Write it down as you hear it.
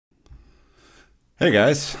Hey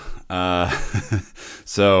guys. Uh,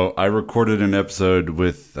 so I recorded an episode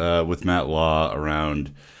with Matt Law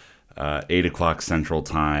around 8 o'clock Central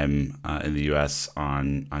Time in the U.S.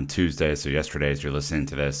 on Tuesday. So yesterday, as you're listening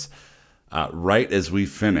to this, right as we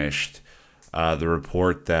finished the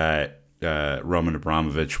report that Roman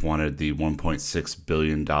Abramovich wanted the $1.6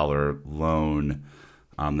 billion loan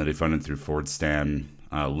that he funded through Ford Stam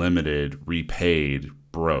Limited repaid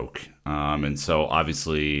broke, and so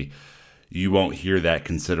obviously you won't hear that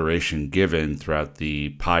consideration given throughout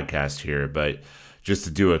the podcast here, but just to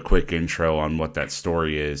do a quick intro on what that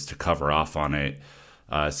story is to cover off on it.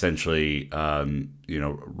 Essentially,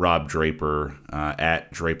 Rob Draper at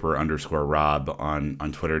Draper underscore Rob on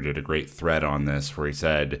Twitter did a great thread on this where he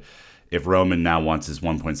said, if Roman now wants his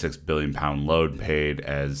 1.6 billion pound loan paid,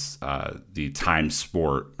 as the Times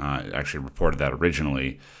Sport actually reported that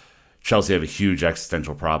originally, Chelsea have a huge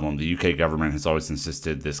existential problem. The UK government has always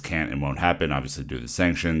insisted this can't and won't happen, obviously due to the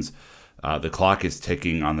sanctions. The clock is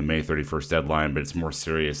ticking on the May 31st deadline, but it's more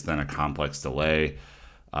serious than a complex delay.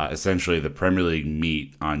 Essentially, the Premier League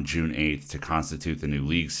meet on June 8th to constitute the new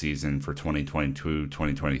league season for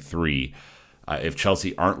 2022-2023. If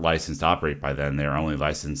Chelsea aren't licensed to operate by then, they're only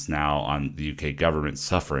licensed now on the UK government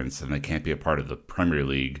sufferance, and they can't be a part of the Premier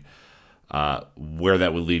League. Where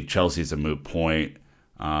that would leave Chelsea is a moot point.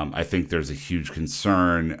 I think there's a huge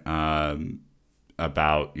concern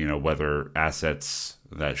about whether assets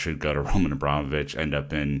that should go to Roman Abramovich end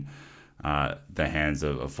up in the hands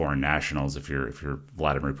of foreign nationals. If you're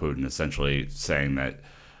Vladimir Putin, essentially saying that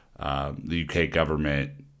the UK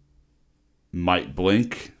government might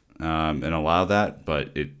blink and allow that,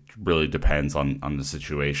 but it really depends on the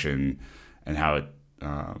situation and how it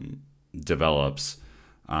develops.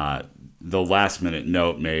 The last minute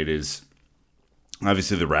note made is,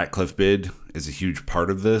 obviously, the Ratcliffe bid is a huge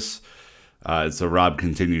part of this. So Rob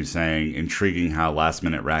continues saying, intriguing how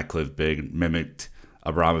last-minute Ratcliffe bid mimicked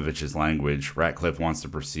Abramovich's language. Ratcliffe wants to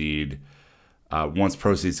proceed, wants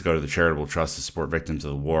proceeds to go to the charitable trust to support victims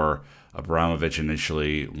of the war. Abramovich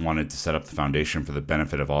initially wanted to set up the foundation for the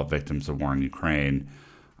benefit of all victims of war in Ukraine.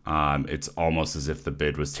 It's almost as if the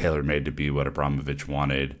bid was tailor-made to be what Abramovich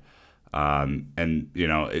wanted. I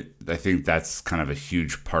think that's kind of a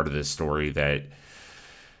huge part of this story that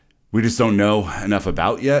we just don't know enough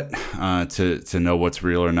about yet to know what's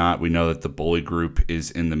real or not. We know that the Bully Group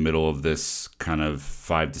is in the middle of this kind of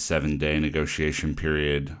 5 to 7 day negotiation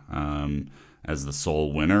period as the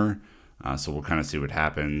sole winner. So we'll kind of see what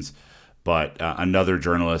happens. But another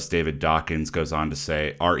journalist, David Dawkins, goes on to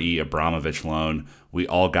say, R.E. Abramovich loan, we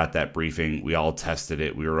all got that briefing. We all tested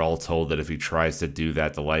it. We were all told that if he tries to do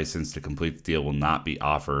that, the license to complete the deal will not be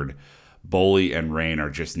offered. Bowley and Rain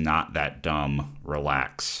are just not that dumb.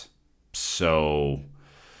 Relax. So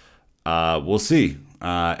we'll see.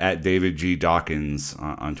 At David G. Dawkins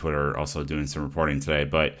on Twitter, also doing some reporting today.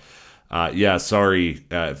 But sorry,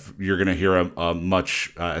 you're going to hear a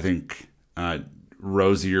much, I think,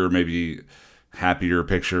 rosier, maybe happier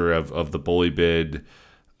picture of the Bully bid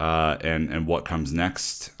and what comes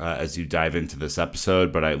next as you dive into this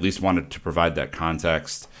episode. But I at least wanted to provide that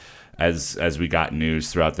context as we got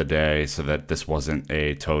news throughout the day, so that this wasn't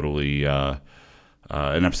a totally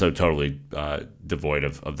an episode totally devoid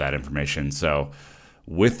of that information. So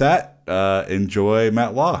with that, enjoy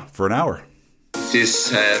Matt Law for an hour.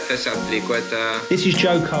 This is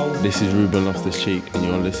Joe Cole. This is Ruben Loftus-Cheek, and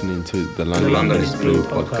you're listening to the London is Blue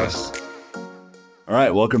podcast. All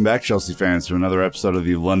right, welcome back, Chelsea fans, to another episode of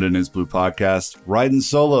the London is Blue podcast. Riding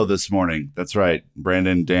solo this morning. That's right,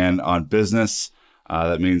 Brandon, Dan on business.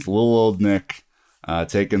 That means little old Nick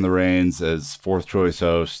taking the reins as fourth choice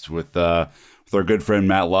host with our good friend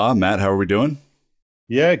Matt Law. Matt, how are we doing?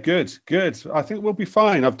 Yeah, good. I think we'll be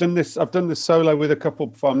fine. I've done this solo with a couple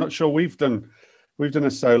before. I'm not sure we've done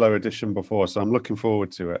a solo edition before, so I'm looking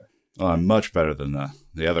forward to it. Well, I'm much better than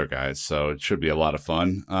the other guys, so it should be a lot of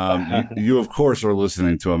fun. You, of course, are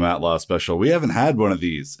listening to a Matt Law special. We haven't had one of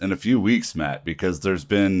these in a few weeks, Matt, because there's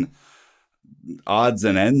been odds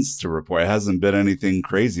and ends to report. It hasn't been anything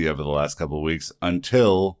crazy over the last couple of weeks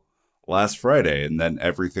until last Friday, and then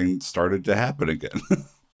everything started to happen again.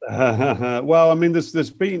 Well, I mean,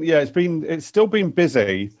 there's been, it's still been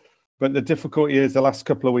busy, but the difficulty is the last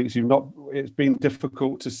couple of weeks it's been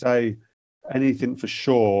difficult to say anything for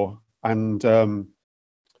sure, and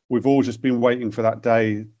we've all just been waiting for that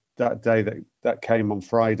day that came on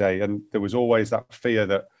Friday, and there was always that fear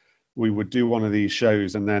that we would do one of these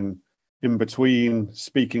shows, and then in between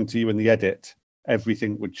speaking to you in the edit,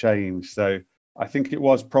 everything would change. So I think it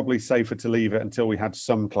was probably safer to leave it until we had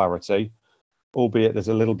some clarity, albeit there's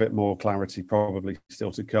a little bit more clarity probably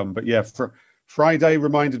still to come. But yeah, Friday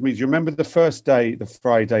reminded me, do you remember the first day, the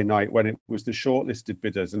Friday night, when it was the shortlisted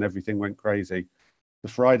bidders and everything went crazy? The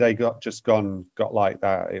Friday got like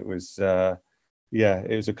that. It was,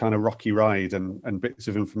 it was a kind of rocky ride and bits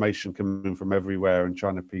of information coming from everywhere and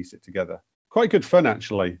trying to piece it together. Quite good fun,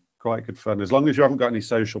 actually. Quite good fun. As long as you haven't got any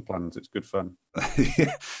social plans, it's good fun.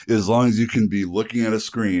 As long as you can be looking at a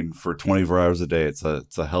screen for 24 hours a day, it's a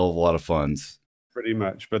hell of a lot of fun. Pretty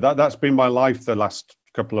much. But that's been my life the last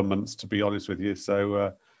couple of months, to be honest with you.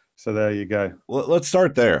 So there you go. Well, let's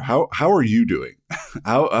start there. How are you doing?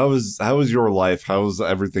 How is your life? How's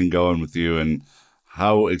everything going with you? And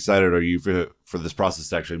how excited are you for this process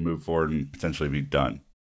to actually move forward and potentially be done?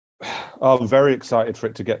 I'm very excited for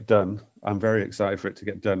it to get done. Look,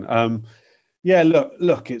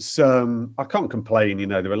 it's I can't complain. You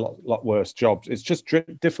know, there are a lot worse jobs. It's just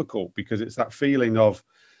difficult because it's that feeling of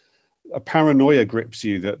a paranoia grips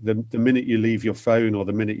you that the minute you leave your phone or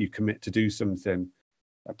the minute you commit to do something,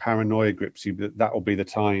 a paranoia grips you that will be the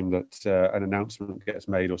time that an announcement gets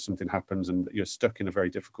made or something happens and you're stuck in a very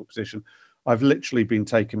difficult position. I've literally been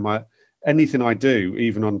taking anything I do,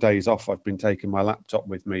 even on days off, I've been taking my laptop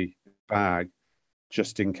with me, bag,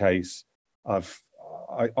 just in case.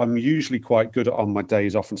 I'm usually quite good on my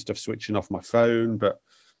days off and stuff, switching off my phone, but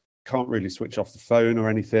can't really switch off the phone or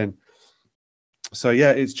anything. So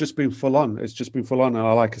yeah, it's just been full on.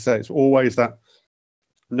 And like I say, it's always that,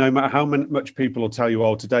 no matter how much people will tell you,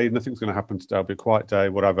 oh, today, nothing's going to happen today, it'll be a quiet day,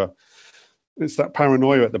 whatever. It's that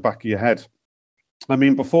paranoia at the back of your head. I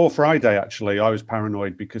mean, before Friday, actually, I was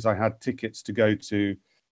paranoid because I had tickets to go to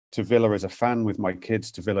Villa as a fan with my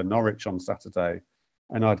kids to Villa Norwich on Saturday.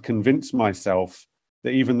 And I'd convinced myself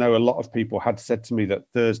that even though a lot of people had said to me that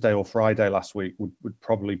Thursday or Friday last week would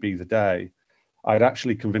probably be the day, I'd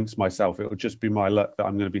actually convinced myself it would just be my luck that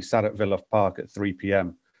I'm going to be sat at Villa Park at 3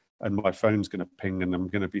 p.m. and my phone's going to ping and I'm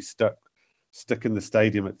going to be stuck in the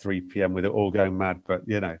stadium at 3 p.m. with it all going mad. But,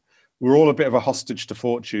 you know, we're all a bit of a hostage to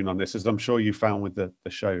fortune on this, as I'm sure you found with the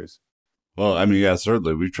shows. Well, I mean, yeah,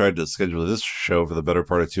 certainly. We've tried to schedule this show for the better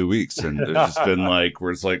part of 2 weeks, and it's just been like,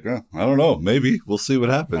 where it's like, I don't know, maybe we'll see what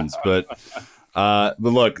happens. But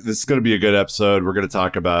look, this is going to be a good episode. We're going to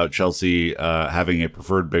talk about Chelsea having a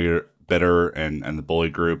preferred bidder and the Boehly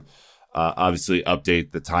Group. Obviously,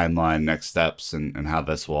 update the timeline, next steps, and how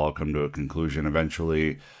this will all come to a conclusion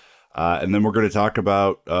eventually. And then we're going to talk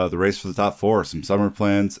about the race for the top four, some summer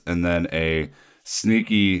plans, and then a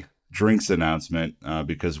sneaky drinks announcement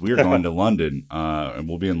because we are going to London and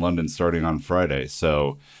we'll be in London starting on Friday.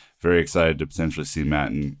 So very excited to potentially see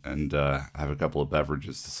Matt and have a couple of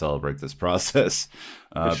beverages to celebrate this process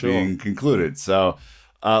being concluded. So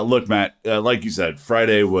look, Matt, like you said,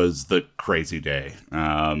 Friday was the crazy day.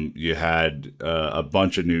 You had a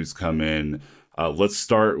bunch of news come in. Let's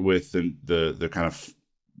start with the kind of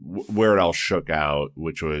where it all shook out,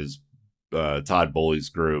 which was Todd Boehly's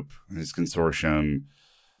group, his consortium,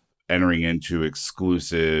 entering into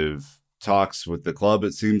exclusive talks with the club,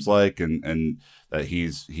 it seems like, and that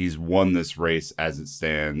he's won this race as it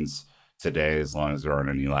stands today, as long as there aren't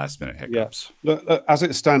any last minute hiccups. Yeah. Look, as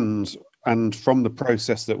it stands, and from the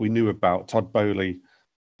process that we knew about, Todd Boehly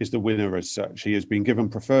is the winner as such. He has been given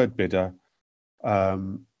preferred bidder,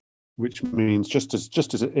 which means just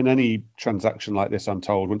as in any transaction like this, I'm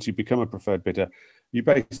told, once you become a preferred bidder, you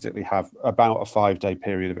basically have about a 5-day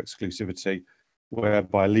period of exclusivity,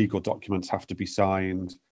 whereby legal documents have to be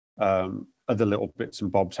signed, other little bits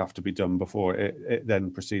and bobs have to be done before it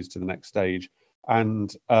then proceeds to the next stage.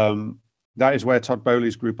 And that is where Todd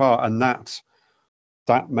Boehly's group are, and that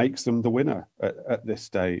makes them the winner at this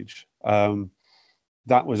stage.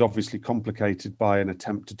 That was obviously complicated by an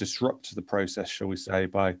attempt to disrupt the process, shall we say,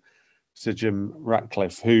 by Sir Jim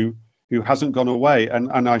Ratcliffe, who hasn't gone away.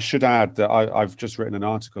 And I should add that I've just written an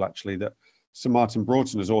article, actually, that Sir Martin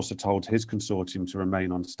Broughton has also told his consortium to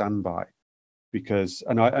remain on standby because,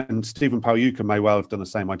 and Stephen Pagliuca may well have done the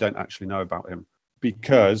same. I don't actually know about him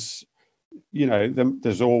because, you know,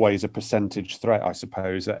 there's always a percentage threat, I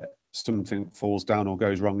suppose, that something falls down or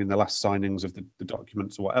goes wrong in the last signings of the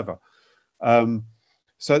documents or whatever.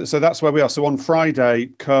 So that's where we are. So on Friday,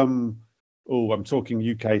 I'm talking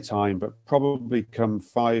UK time, but probably come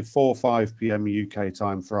 4 or 5 p.m. UK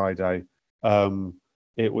time Friday.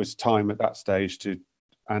 It was time at that stage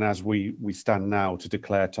and as we stand now, to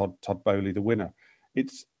declare Todd Boehly the winner.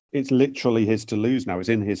 It's literally his to lose now. It's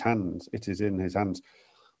in his hands. It is in his hands.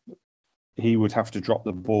 He would have to drop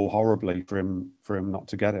the ball horribly for him not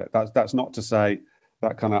to get it. That's not to say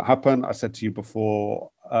that cannot happen. I said to you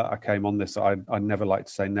before I came on this, I never like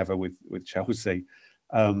to say never with Chelsea.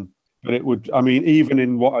 But it would, I mean, even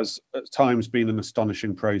in what has at times been an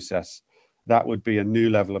astonishing process, that would be a new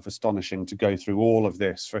level of astonishing to go through all of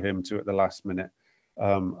this for him to, at the last minute,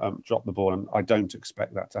 drop the ball. And I don't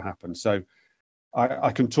expect that to happen. So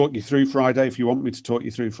I can talk you through Friday if you want me to talk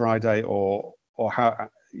you through Friday, or how,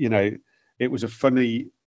 it was a funny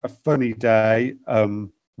day.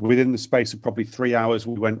 Within the space of probably 3 hours,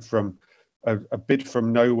 we went from a bid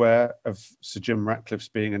from nowhere of Sir Jim Ratcliffe's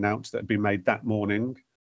being announced that had been made that morning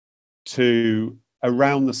to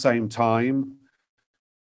around the same time,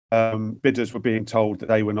 bidders were being told that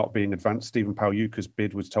they were not being advanced. Stephen Pagliuca's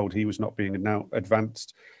bid was told he was not being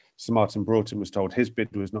advanced. Sir Martin Broughton was told his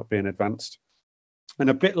bid was not being advanced. And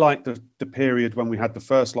a bit like the period when we had the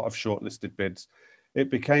first lot of shortlisted bids, it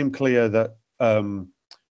became clear that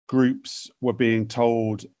groups were being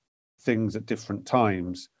told things at different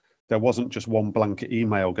times. There wasn't just one blanket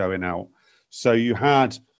email going out. So you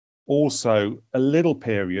had also a little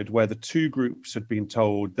period where the two groups had been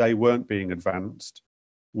told they weren't being advanced.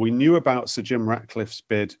 We knew about Sir Jim Ratcliffe's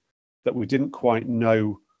bid, that we didn't quite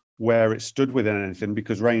know where it stood within anything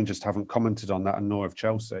because Rangers haven't commented on that, and nor have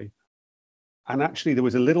Chelsea. And actually, there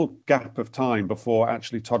was a little gap of time before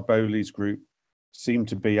actually Todd Bowley's group seemed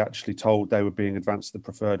to be actually told they were being advanced the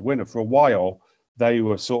preferred winner. For a while, they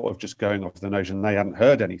were sort of just going off the notion they hadn't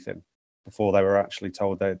heard anything before they were actually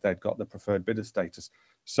told they'd got the preferred bidder status.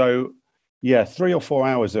 So, yeah, 3 or 4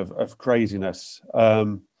 hours of craziness.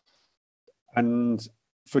 And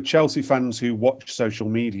for Chelsea fans who watch social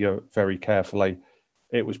media very carefully,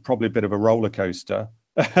 it was probably a bit of a roller coaster.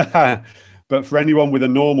 But for anyone with a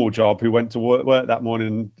normal job who went to work that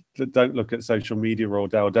morning, don't look at social media all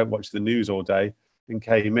day or don't watch the news all day and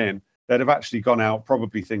came in, they'd have actually gone out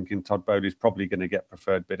probably thinking Todd Bowley's probably going to get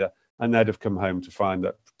preferred bidder, and they'd have come home to find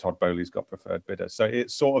that Todd Bowley's got preferred bidder. So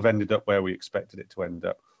it sort of ended up where we expected it to end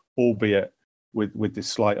up, albeit with this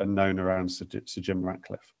slight unknown around Sir Jim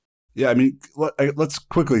Ratcliffe. Yeah, I mean, let's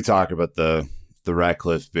quickly talk about the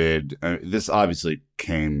Ratcliffe bid. This obviously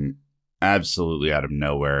came absolutely out of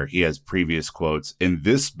nowhere. He has previous quotes in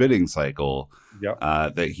this bidding cycle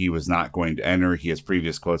that he was not going to enter. He has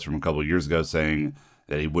previous quotes from a couple of years ago saying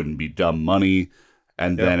that he wouldn't be dumb money.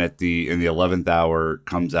 And then in the 11th hour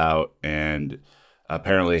comes out and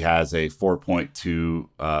apparently has a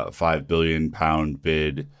 4.25 billion pound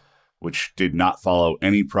bid, which did not follow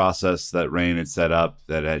any process that Rain had set up,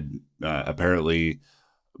 that had apparently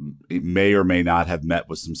it may or may not have met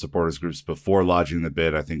with some supporters groups before lodging the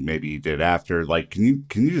bid. I think maybe he did after. Like, can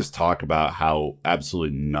you just talk about how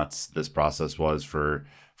absolutely nuts this process was for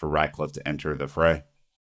Ratcliffe to enter the fray?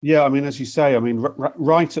 Yeah, I mean, as you say, I mean,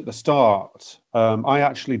 right at the start, I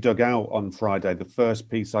actually dug out on Friday the first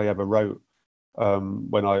piece I ever wrote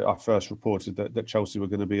when I first reported that Chelsea were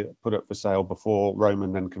going to be put up for sale before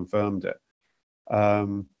Roman then confirmed it.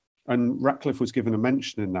 And Ratcliffe was given a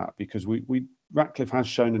mention in that because Ratcliffe has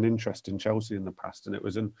shown an interest in Chelsea in the past, and it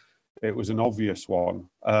was an obvious one.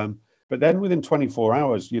 But then within 24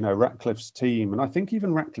 hours, Ratcliffe's team, and I think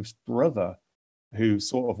even Ratcliffe's brother, who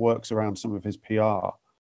sort of works around some of his PR,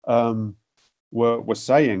 were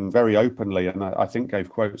saying very openly, and I think gave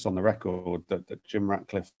quotes on the record, that Jim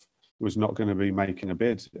Ratcliffe was not going to be making a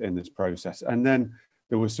bid in this process. And then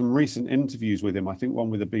there were some recent interviews with him, I think one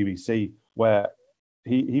with the BBC, where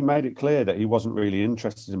he made it clear that he wasn't really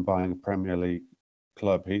interested in buying a Premier League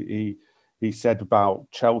club. He said about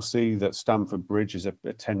Chelsea that Stamford Bridge is a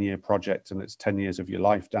 10-year project and it's 10 years of your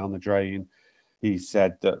life down the drain. He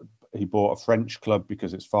said that he bought a French club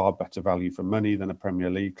because it's far better value for money than a Premier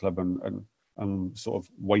League club, and sort of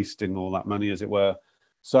wasting all that money, as it were.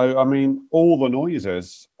 So, I mean, all the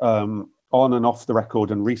noises on and off the record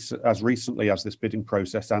and as recently as this bidding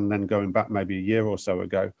process, and then going back maybe a year or so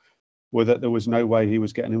ago, were that there was no way he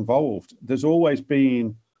was getting involved. There's always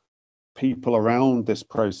been people around this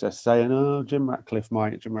process saying, oh, Jim Ratcliffe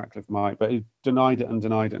might, but he denied it and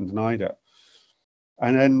denied it and denied it.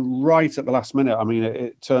 And then right at the last minute, I mean,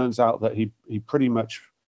 it turns out that he pretty much,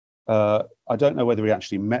 I don't know whether he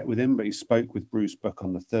actually met with him, but he spoke with Bruce Buck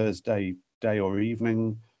on the Thursday day or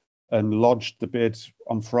evening and lodged the bid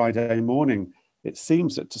on Friday morning. It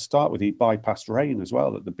seems that to start with, he bypassed Rain as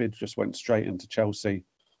well, that the bid just went straight into Chelsea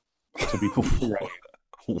to be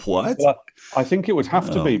What? Well, I think it would have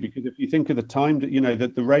to be, because if you think of the time that,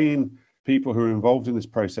 that the Rain people who are involved in this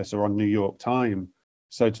process are on New York time.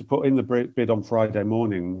 So to put in the bid on Friday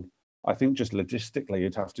morning, I think just logistically,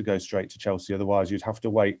 you'd have to go straight to Chelsea. Otherwise, you'd have to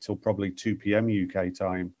wait till probably 2 p.m. UK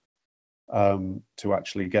time to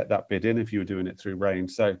actually get that bid in if you were doing it through Rain.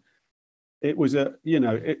 So it was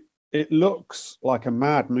it looks like a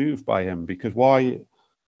mad move by him, because why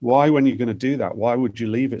when you're going to do that, why would you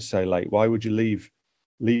leave it so late? Why would you leave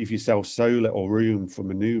yourself so little room for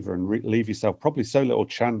maneuver and leave yourself probably so little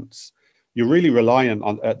chance you're really reliant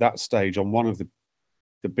on at that stage on one of the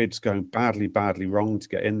bids going badly wrong to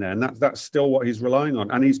get in there, and that's still what he's relying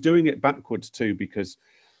on, and he's doing it backwards too, because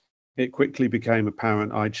it quickly became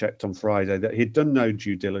apparent, I checked on Friday, that he'd done no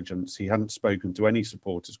due diligence. He hadn't spoken to any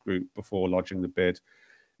supporters group before lodging the bid.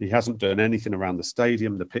 He hasn't done anything around the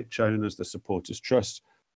stadium, the pitch owners, the supporters trust,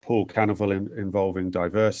 Paul Cannavale involving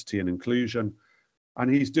diversity and inclusion. And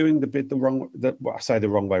he's doing the bid I say the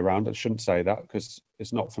wrong way around. I shouldn't say that, because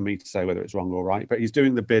it's not for me to say whether it's wrong or right, but he's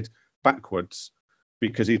doing the bid backwards,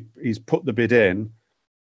 because he's put the bid in,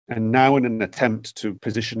 and now in an attempt to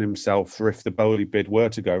position himself for if the Bowley bid were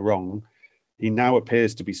to go wrong, he now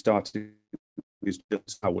appears to be starting his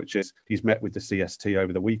which is he's met with the CST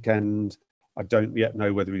over the weekend. I don't yet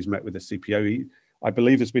know whether he's met with the CPO. I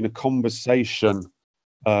believe there's been a conversation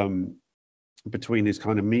between his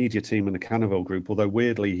kind of media team and the Cannavale group, although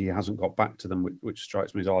weirdly he hasn't got back to them, which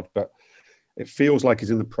strikes me as odd. But it feels like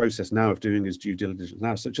he's in the process now of doing his due diligence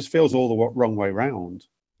now. So it just feels all the wrong way round.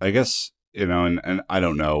 I guess, and I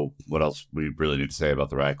don't know what else we really need to say about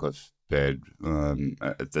the Ratcliffe bid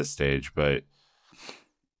at this stage, but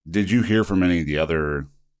did you hear from any of the other,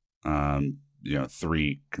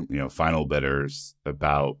 three, final bidders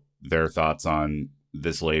about their thoughts on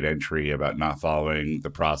this late entry, about not following the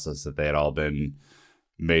process that they had all been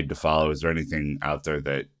made to follow? Is there anything out there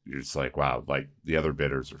that you're just like, wow, like the other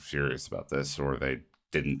bidders are furious about this, or they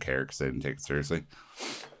didn't care because they didn't take it seriously?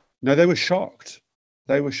 No, they were shocked.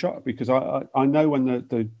 They were shocked because I know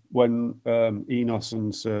when Enos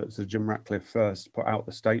and Sir Jim Ratcliffe first put out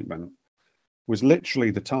the statement was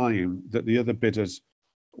literally the time that the other bidders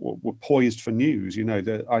were poised for news.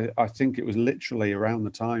 I think it was literally around the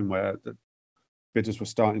time where the bidders were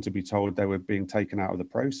starting to be told they were being taken out of the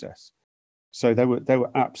process. So they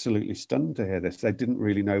were absolutely stunned to hear this. They didn't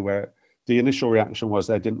really know where the initial reaction was.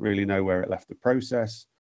 They didn't really know where it left the process.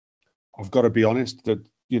 I've got to be honest that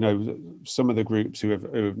some of the groups who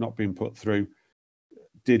have not been put through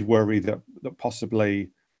did worry that possibly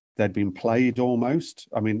they'd been played almost.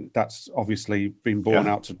 I mean, that's obviously been borne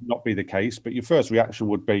out to not be the case. But your first reaction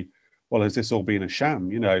would be, well, has this all been a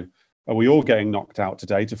sham? Are we all getting knocked out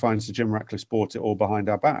today to find Sir Jim Ratcliffe bought it all behind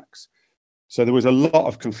our backs? So there was a lot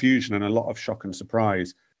of confusion and a lot of shock and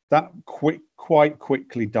surprise. That quite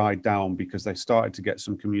quickly died down because they started to get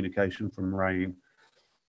some communication from Rain.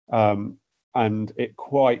 And it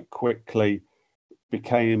quite quickly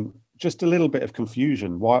became just a little bit of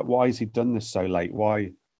confusion. Why has he done this so late?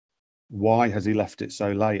 Why has he left it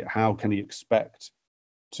so late? How can he expect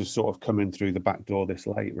to sort of come in through the back door this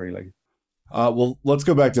late, really? Well, let's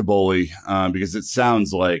go back to Bowley, because it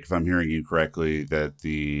sounds like, if I'm hearing you correctly, that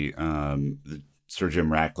the Sir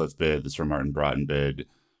Jim Ratcliffe bid, the Sir Martin Broughton bid,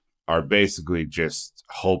 are basically just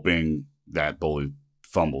hoping that Bowley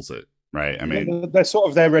fumbles it, right? I mean,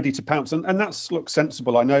 they're ready to pounce, and that looks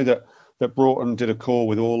sensible. I know that Broughton did a call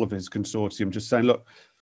with all of his consortium, just saying, look,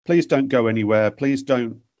 please don't go anywhere. Please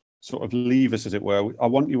don't sort of leave us, as it were. I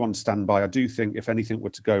want you on standby. I do think if anything were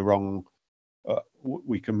to go wrong,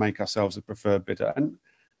 we can make ourselves a preferred bidder. And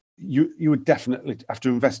you would definitely, after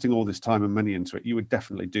investing all this time and money into it, you would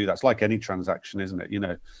definitely do that. It's like any transaction, isn't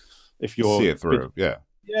it? If you're see it through,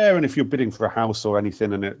 and if you're bidding for a house or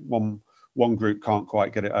anything, and one group can't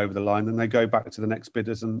quite get it over the line, then they go back to the next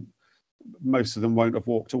bidders, and most of them won't have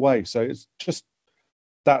walked away. So it's just,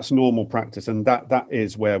 that's normal practice, and that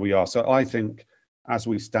is where we are. So I think as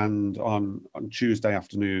we stand on Tuesday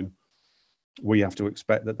afternoon, we have to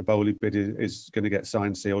expect that the Bowley bid is going to get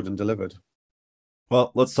signed, sealed, and delivered.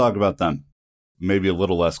 Well, let's talk about them. Maybe a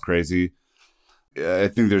little less crazy. I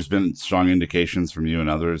think there's been strong indications from you and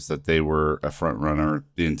others that they were a front runner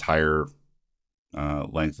the entire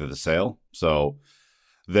length of the sale. So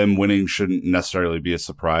them winning shouldn't necessarily be a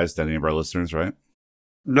surprise to any of our listeners, right?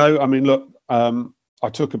 No, I mean, look, I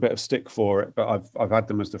took a bit of stick for it, but I've had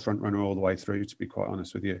them as the front runner all the way through, to be quite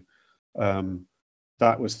honest with you.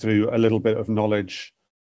 That was through a little bit of knowledge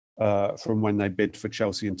from when they bid for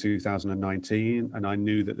Chelsea in 2019, and I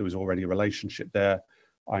knew that there was already a relationship there.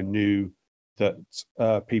 I knew that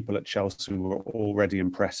people at Chelsea were already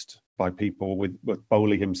impressed by people with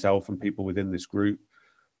Bowley himself and people within this group.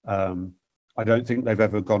 I don't think they've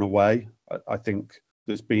ever gone away. I think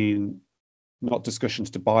there's been not discussions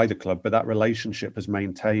to buy the club, but that relationship has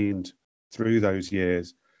maintained through those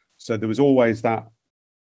years. So there was always that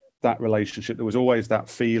relationship. There was always that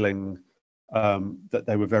feeling that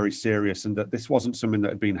they were very serious, and that this wasn't something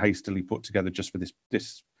that had been hastily put together just for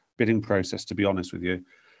this bidding process, to be honest with you.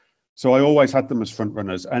 So I always had them as front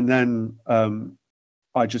runners. And then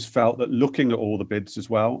I just felt that looking at all the bids as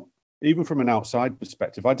well, even from an outside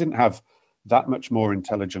perspective, I didn't have that much more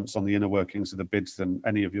intelligence on the inner workings of the bids than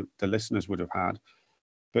any of the listeners would have had.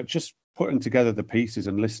 But just putting together the pieces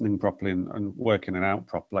and listening properly and working it out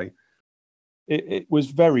properly, it was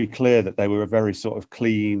very clear that they were a very sort of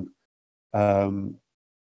clean, and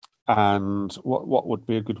what would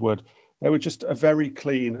be a good word? They were just a very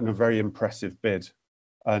clean and a very impressive bid.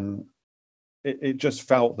 And it just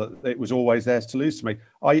felt that it was always theirs to lose to me.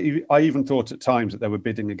 I even thought at times that they were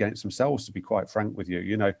bidding against themselves, to be quite frank with you.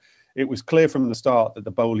 You know, it was clear from the start that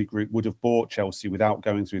the Bowley Group would have bought Chelsea without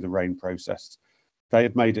going through the Rain process. They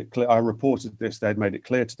had made it clear, I reported this, they had made it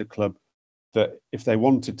clear to the club that if they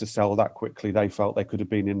wanted to sell that quickly, they felt they could have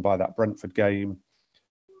been in by that Brentford game.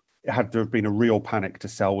 It had to have been a real panic to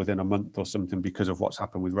sell within a month or something because of what's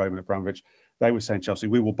happened with Roman Abramovich. They were saying, Chelsea,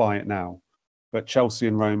 we will buy it now. But Chelsea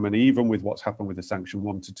and Roman, even with what's happened with the sanction,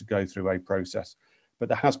 wanted to go through a process. But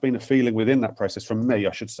there has been a feeling within that process, from me,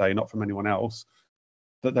 I should say, not from anyone else,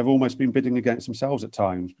 that they've almost been bidding against themselves at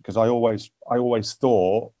times, because I always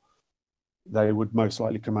thought they would most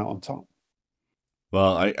likely come out on top.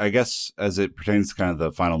 Well, I guess as it pertains to kind of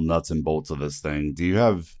the final nuts and bolts of this thing, do you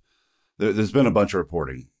have, there's been a bunch of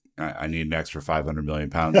reporting. I need an extra 500 million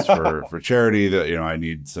pounds for charity, that, you know, I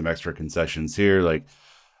need some extra concessions here. Like,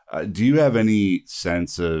 do you have any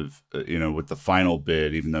sense of, you know, with the final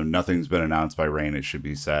bid, even though nothing's been announced by Rain, it should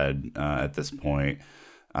be said at this point,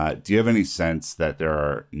 do you have any sense that there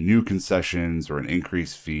are new concessions or an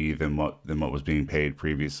increased fee than what was being paid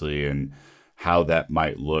previously, and how that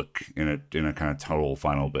might look in a kind of total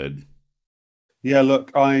final bid? Yeah,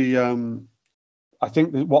 look, I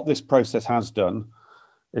think that what this process has done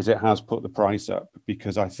is it has put the price up,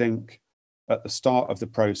 because I think at the start of the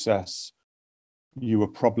process, you were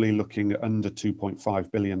probably looking at under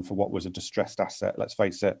 2.5 billion for what was a distressed asset, let's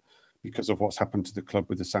face it, because of what's happened to the club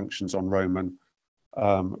with the sanctions on Roman.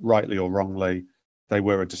 Rightly or wrongly, they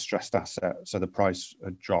were a distressed asset, so the price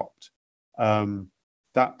had dropped.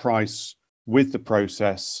 That price, with the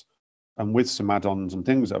process and with some add-ons and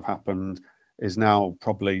things that have happened, is now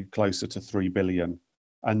probably closer to 3 billion.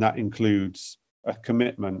 And that includes a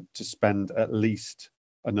commitment to spend at least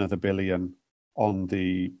another billion on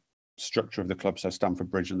the structure of the club, so Stamford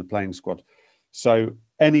Bridge and the playing squad. So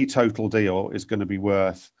any total deal is going to be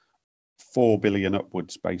worth 4 billion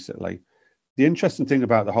upwards, basically. The interesting thing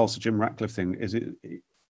about the whole Sir Jim Ratcliffe thing is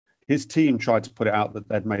his team tried to put it out that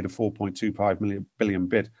they'd made a 4.25 billion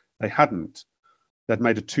bid. They hadn't. They'd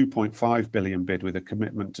made a 2.5 billion bid with a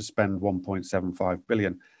commitment to spend 1.75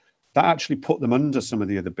 billion. That actually put them under some of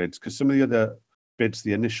the other bids, because some of the other bids,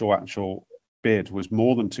 the initial actual bid was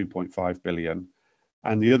more than 2.5 billion.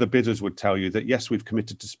 And the other bidders would tell you that, yes, we've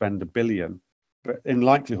committed to spend $1 billion, but in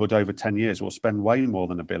likelihood over 10 years, we'll spend way more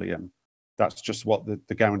than $1 billion. That's just what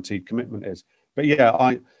the guaranteed commitment is. But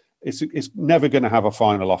yeah, it's never going to have a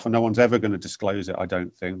final offer. No one's ever going to disclose it, I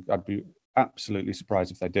don't think. I'd be absolutely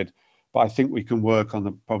surprised if they did. But I think we can work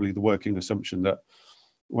on probably the working assumption that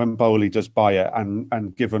when Bowley does buy it,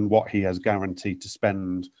 and given what he has guaranteed to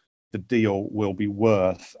spend, the deal will be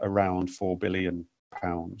worth around £4 billion.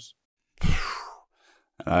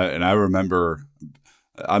 And I remember,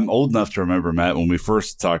 I'm old enough to remember, Matt, when we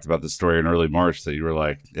first talked about the story in early March, that you were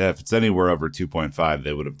like, yeah, if it's anywhere over 2.5,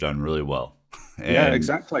 they would have done really well. And yeah,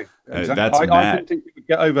 exactly. That's I didn't think we would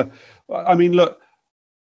get over. I mean, look,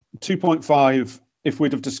 2.5, if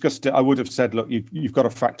we'd have discussed it, I would have said, look, you've got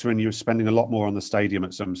to factor in you're spending a lot more on the stadium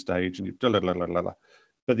at some stage, and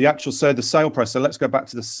but the actual, so the sale price, so let's go back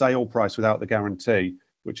to the sale price without the guarantee,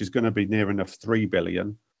 which is going to be near enough 3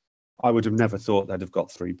 billion. I would have never thought they'd have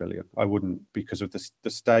got 3 billion. I wouldn't, because of the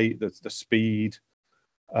state, the speed.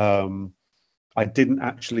 I didn't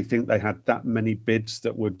actually think they had that many bids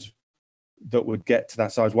that would get to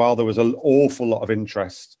that size. While there was an awful lot of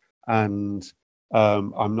interest, and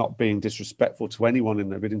I'm not being disrespectful to anyone in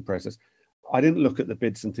the bidding process, I didn't look at the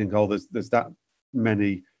bids and think, oh, there's that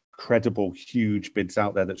many credible, huge bids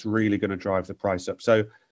out there that's really going to drive the price up. So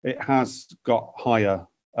it has got higher.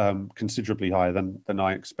 Considerably higher than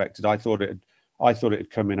I expected. I thought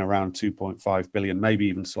it'd come in around 2.5 billion, maybe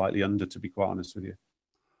even slightly under, to be quite honest with you.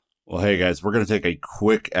 Well, hey guys, we're going to take a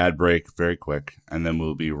quick ad break, very quick, and then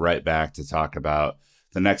we'll be right back to talk about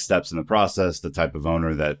the next steps in the process, the type of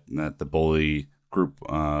owner that the Bowley Group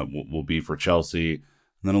will be for Chelsea, and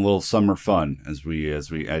then a little summer fun as we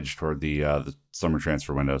edge toward the summer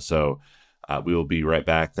transfer window. So we will be right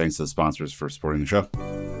back. Thanks to the sponsors for supporting the show.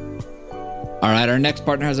 All right, our next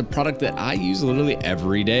partner has a product that I use literally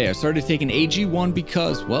every day. I started taking AG1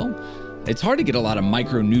 because, well, it's hard to get a lot of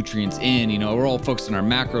micronutrients in. You know, we're all focused on our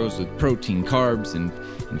macros with protein, carbs, and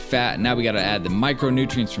fat. And now we got to add the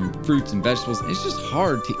micronutrients from fruits and vegetables. It's just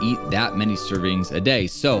hard to eat that many servings a day.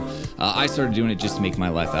 So I started doing it just to make my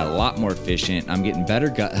life a lot more efficient. I'm getting better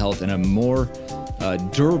gut health and a more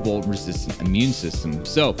durable, resistant immune system.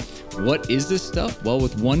 So what is this stuff? Well,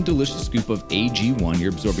 with one delicious scoop of AG1,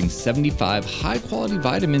 you're absorbing 75 high-quality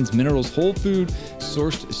vitamins, minerals, whole food,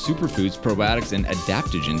 sourced superfoods, probiotics, and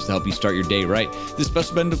adaptogens to help you start your day right. This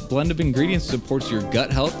special blend of ingredients supports your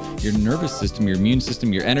gut health, your nervous system, your immune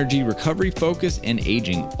system, your energy, recovery, focus, and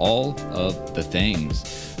aging, all of the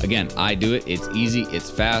things. Again, I do it. It's easy,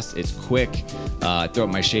 it's fast, it's quick. I throw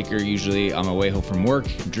up my shaker usually on my way home from work,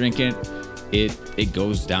 drink it. It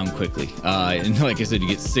goes down quickly. And like I said, you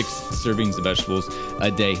get 6 servings of vegetables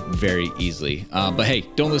a day very easily. But hey,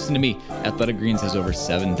 don't listen to me. Athletic Greens has over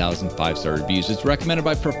 7,000 5-star reviews. It's recommended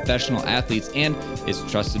by professional athletes and is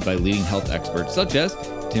trusted by leading health experts such as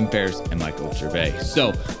Tim Ferriss and Michael Gervais.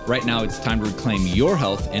 So right now it's time to reclaim your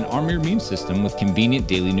health and arm your immune system with convenient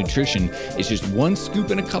daily nutrition. It's just 1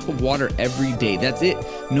 scoop in a cup of water every day. That's it.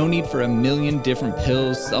 No need for a million different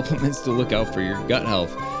pills, supplements to look out for your gut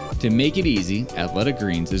health. To make it easy, Athletic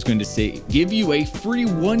Greens is going to give you a free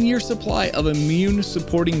 1-year supply of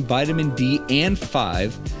immune-supporting vitamin D and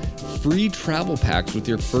 5 free travel packs with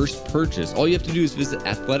your first purchase. All you have to do is visit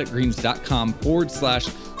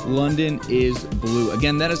athleticgreens.com/LondonIsBlue.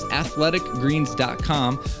 Again, that is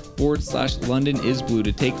athleticgreens.com/LondonIsBlue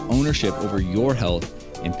to take ownership over your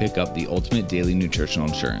health and pick up the ultimate daily nutritional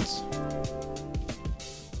insurance.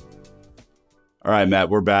 All right, Matt,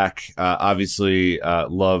 we're back. Obviously,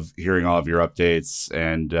 love hearing all of your updates.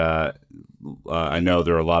 And I know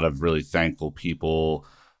there are a lot of really thankful people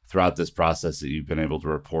throughout this process that you've been able to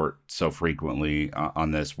report so frequently on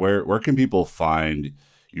this. Where can people find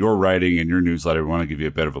your writing and your newsletter? We want to give you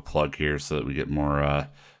a bit of a plug here so that we get more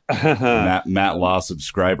Matt Law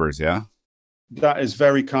subscribers, yeah? That is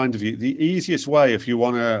very kind of you. The easiest way, if you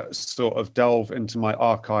want to sort of delve into my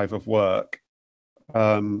archive of work,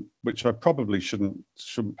 which I probably shouldn't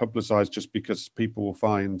publicize just because people will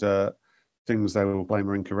find things they will claim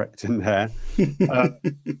are incorrect in there.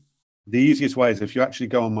 The easiest way is if you actually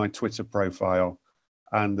go on my Twitter profile,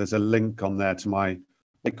 and there's a link on there to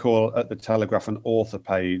they call at the Telegraph an author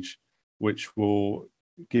page, which will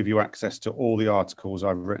give you access to all the articles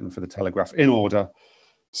I've written for the Telegraph in order.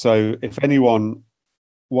 So if anyone's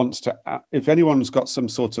got some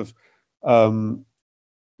sort of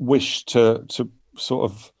wish to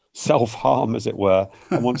sort of self-harm, as it were,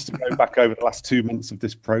 and wants to go back over the last 2 months of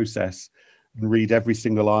this process and read every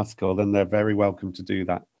single article, then they're very welcome to do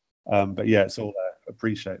that. But yeah, it's all there.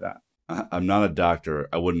 Appreciate that. I'm not a doctor.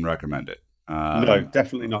 I wouldn't recommend it. No,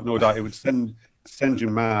 definitely not. No doubt. It would send you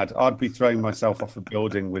mad. I'd be throwing myself off a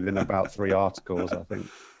building within about 3 articles, I think.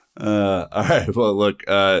 All right. Well, look,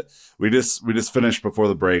 we just finished before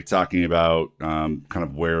the break talking about kind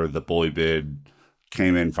of where the bully bid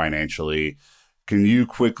came in financially. Can you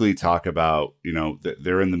quickly talk about,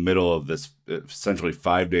 they're in the middle of this essentially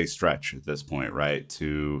 5-day stretch at this point, right?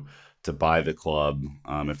 To buy the club,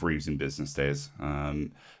 if we're using business days.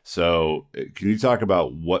 So can you talk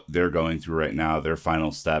about what they're going through right now, their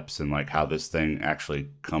final steps, and like how this thing actually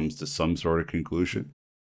comes to some sort of conclusion?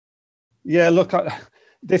 Yeah, look,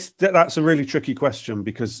 that's a really tricky question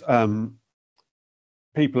because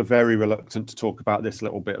people are very reluctant to talk about this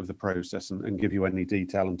little bit of the process and give you any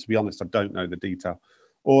detail. And to be honest, I don't know the detail.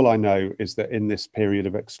 All I know is that in this period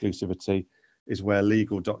of exclusivity is where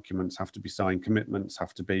legal documents have to be signed, commitments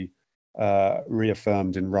have to be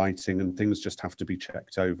reaffirmed in writing, and things just have to be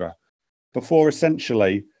checked over before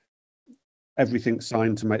essentially everything's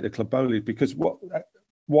signed to make the club Bowley. Because what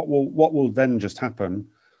will then just happen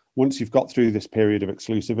once you've got through this period of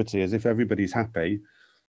exclusivity is if everybody's happy,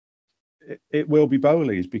 it will be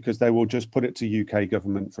Bowley's, because they will just put it to UK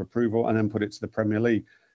government for approval and then put it to the Premier League,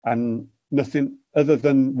 and nothing other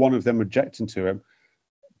than one of them objecting to him.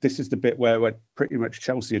 This is the bit where pretty much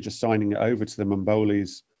Chelsea are just signing it over to them and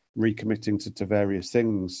Bowley's recommitting to various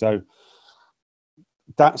things. So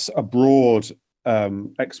that's a broad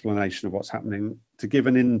explanation of what's happening. To give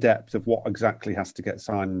an in-depth of what exactly has to get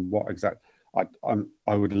signed,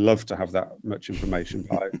 I would love to have that much information,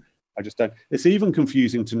 but I just don't. It's even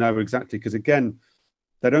confusing to know exactly, because again,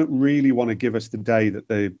 they don't really want to give us the day that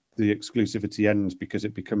the exclusivity ends, because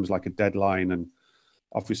it becomes like a deadline. And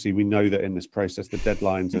obviously we know that in this process, the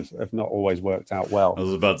deadlines have not always worked out well. I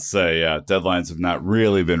was about to say, yeah, deadlines have not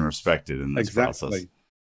really been respected in this process.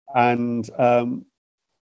 And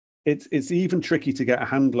it's even tricky to get a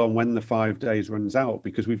handle on when the 5 days runs out,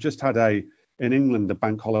 because we've just had in England, the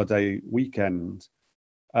bank holiday weekend.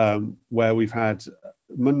 where we've had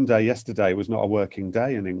Monday yesterday was not a working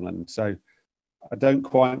day in England. So I don't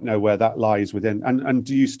quite know where that lies within. And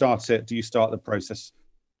do you start the process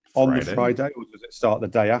on the Friday, or does it start the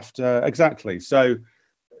day after? Exactly. So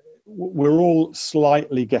we're all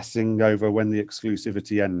slightly guessing over when the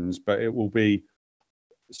exclusivity ends, but it will be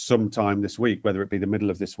sometime this week, whether it be the middle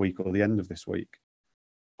of this week or the end of this week.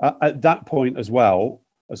 At that point as well,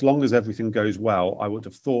 as long as everything goes well, I would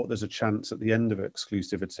have thought there's a chance at the end of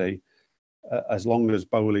exclusivity, as long as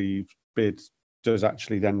Bowley's bid does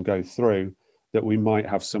actually then go through, that we might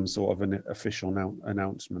have some sort of an official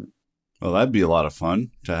announcement. Well, that'd be a lot of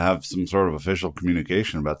fun to have some sort of official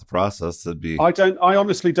communication about the process. I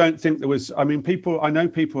honestly don't think there was. I mean, I know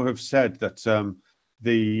people have said that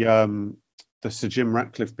the Sir Jim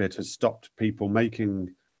Ratcliffe bid has stopped people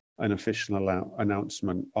making an official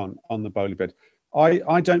announcement on the Bowley bid.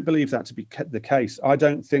 I don't believe that to be the case. I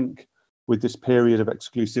don't think with this period of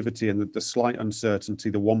exclusivity and the slight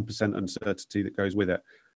uncertainty, the 1% uncertainty that goes with it,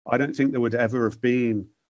 I don't think there would ever have been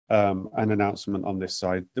an announcement on this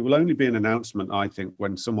side. There will only be an announcement, I think,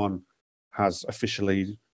 when someone has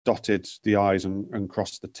officially dotted the I's and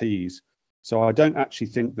crossed the T's. So I don't actually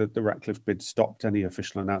think that the Ratcliffe bid stopped any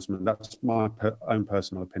official announcement. That's my own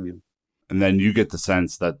personal opinion. And then you get the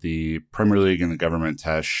sense that the Premier League and the government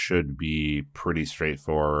test should be pretty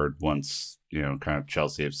straightforward once, kind of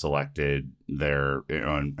Chelsea have selected their,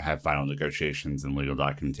 and have final negotiations and legal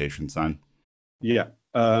documentation signed. Yeah.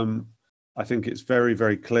 I think it's very,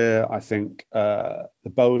 very clear. I think the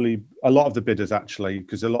Bowley, a lot of the bidders actually,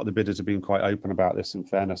 because a lot of the bidders have been quite open about this, in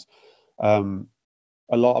fairness,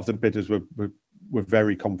 a lot of the bidders were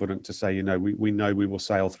very confident to say, we know we will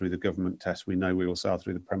sail through the government test. We know we will sail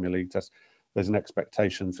through the Premier League test. There's an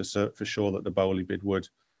expectation for sure that the Bowley bid would.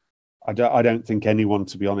 I don't think anyone,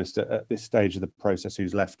 to be honest, at this stage of the process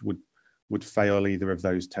who's left would fail either of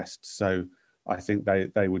those tests. So I think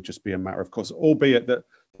they would just be a matter of course, albeit that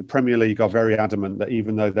the Premier League are very adamant that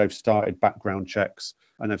even though they've started background checks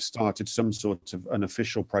and they've started some sort of an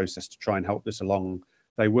official process to try and help this along,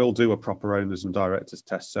 they will do a proper owners and directors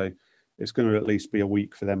test. So it's going to at least be a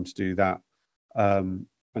week for them to do that. And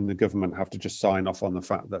the government have to just sign off on the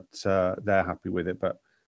fact that they're happy with it. But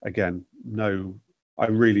again, no, I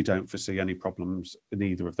really don't foresee any problems in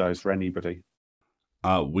either of those for anybody.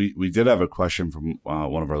 We did have a question from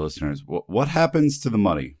one of our listeners. What happens to the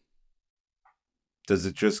money? Does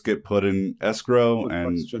it just get put in escrow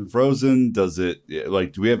and frozen? Does it,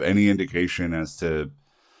 do we have any indication as to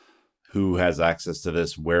who has access to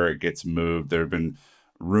this, where it gets moved? There have been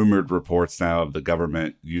rumored reports now of the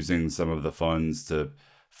government using some of the funds to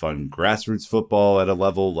fund grassroots football at a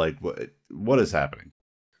level. What is happening?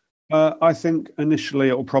 I think initially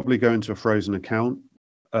it will probably go into a frozen account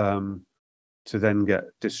to then get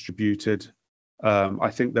distributed.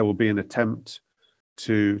 I think there will be an attempt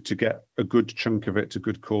to get a good chunk of it to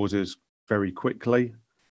good causes very quickly,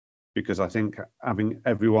 because I think having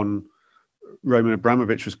everyone, Roman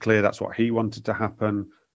Abramovich was clear that's what he wanted to happen.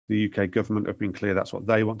 The UK government have been clear that's what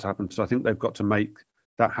they want to happen. So I think they've got to make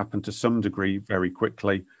that happen to some degree very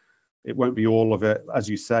quickly. It won't be all of it. As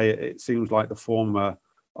you say, it seems like the former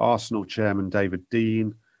Arsenal chairman, David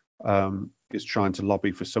Dein, is trying to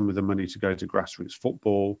lobby for some of the money to go to grassroots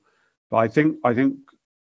football. But I think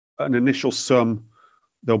an initial sum,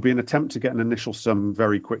 there'll be an attempt to get an initial sum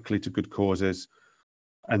very quickly to good causes.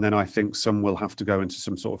 And then I think some will have to go into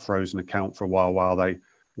some sort of frozen account for a while they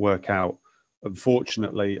work out.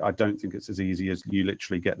 Unfortunately, I don't think it's as easy as you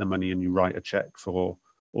literally get the money and you write a check for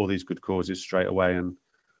all these good causes straight away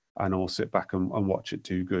and all sit back and watch it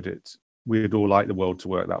do good. We'd all like the world to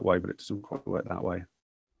work that way, but it doesn't quite work that way.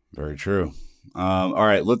 Very true. All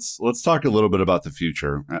right, let's talk a little bit about the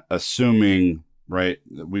future. Assuming, right,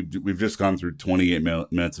 we've just gone through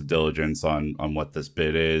 28 minutes of diligence on what this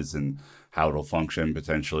bid is and how it'll function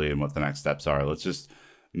potentially and what the next steps are. Let's just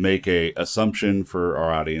make a assumption for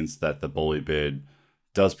our audience that the Bowley bid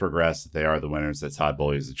does progress, that they are the winners, that Todd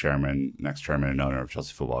Bowley is the next chairman and owner of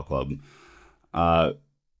Chelsea Football Club. I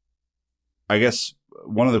guess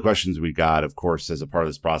one of the questions we got, of course, as a part of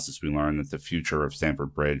this process, we learned that the future of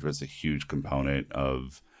Stamford Bridge was a huge component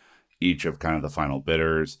of each of kind of the final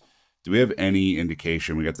bidders. Do we have any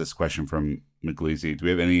indication? We got this question from McGleasy. Do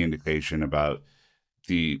we have any indication about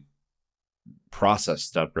the process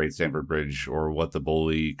to upgrade Stamford Bridge, or what the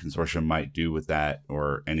Bowley consortium might do with that,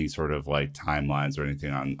 or any sort of timelines or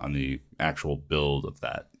anything on the actual build of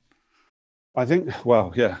that? I think,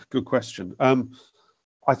 good question.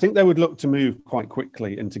 I think they would look to move quite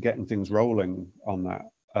quickly into getting things rolling on that,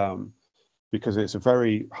 because it's a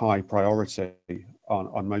very high priority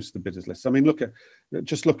on most of the bidders list. I mean, look at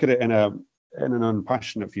it in in an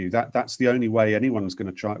unpassionate view, that's the only way anyone's going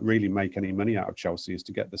to try really make any money out of Chelsea, is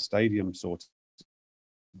to get the stadium sorted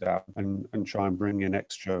out and try and bring in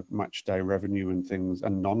extra match day revenue and things,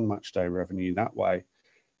 and non-match day revenue that way.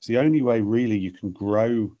 It's the only way really you can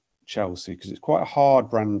grow Chelsea, because it's quite a hard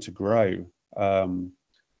brand to grow.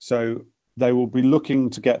 So they will be looking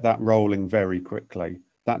to get that rolling very quickly.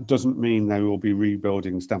 That doesn't mean they will be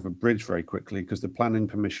rebuilding Stamford Bridge very quickly, because the planning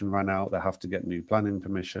permission ran out. They have to get new planning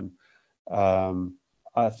permission.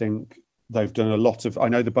 I think they've done a lot of, I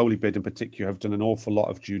know the Bowley bid in particular have done an awful lot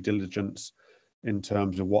of due diligence in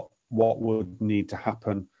terms of what would need to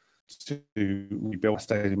happen to rebuild a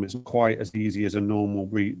stadium. It's quite as easy as a normal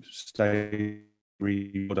stadium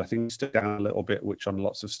rebuild. I think it's still down a little bit, which on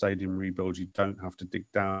lots of stadium rebuilds you don't have to dig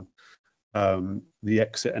down. The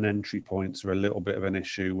exit and entry points are a little bit of an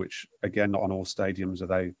issue, which again, not on all stadiums are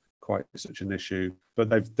they quite such an issue. But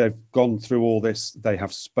they've gone through all this. They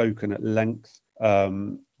have spoken at length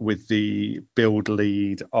with the build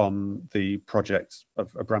lead on the project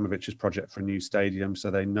of Abramovich's project for a new stadium, so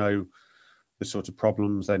they know the sort of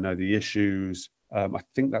problems, they know the issues. I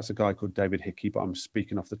think that's a guy called David Hickey, but I'm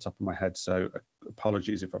speaking off the top of my head, so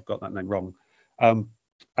apologies if I've got that name wrong.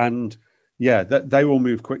 And yeah, they will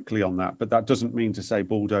move quickly on that, but that doesn't mean to say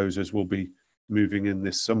bulldozers will be moving in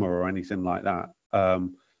this summer or anything like that.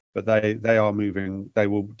 But they are moving. They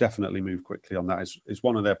will definitely move quickly on that. It's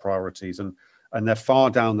one of their priorities, and they're far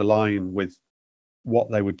down the line with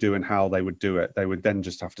what they would do and how they would do it. They would then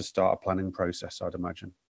just have to start a planning process, I'd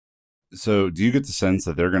imagine. So do you get the sense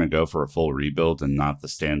that they're going to go for a full rebuild and not the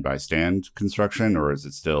stand-by-stand construction, or is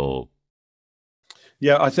it still...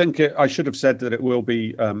 Yeah, I think I should have said that it will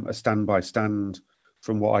be a stand-by-stand,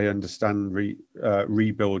 from what I understand,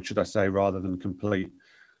 rebuild, should I say, rather than complete,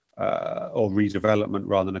 or redevelopment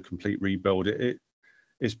rather than a complete rebuild.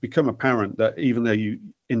 It's become apparent that even though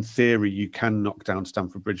in theory, you can knock down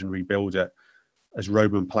Stamford Bridge and rebuild it, as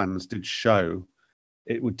Roman plans did show,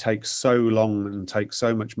 it would take so long and take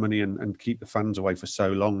so much money and keep the fans away for so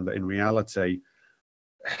long that in reality,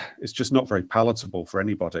 it's just not very palatable for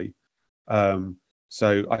anybody.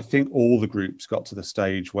 So I think all the groups got to the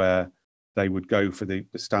stage where they would go for the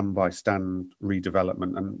stand-by-stand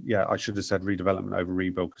redevelopment. And yeah, I should have said redevelopment over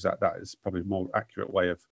rebuild, because that is probably a more accurate way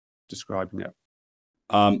of describing it.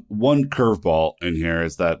 One curveball in here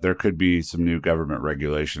is that there could be some new government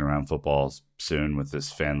regulation around football soon with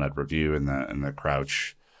this fan-led review and the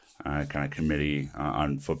Crouch kind of committee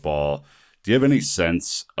on football. Do you have any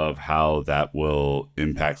sense of how that will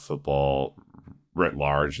impact football writ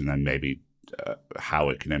large, and then maybe how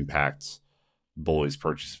it can impact Bowley's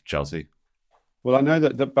purchase of Chelsea? Well, I know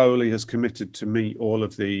that Bowley has committed to meet all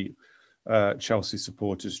of the Chelsea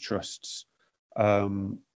Supporters Trust's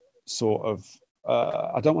sort of,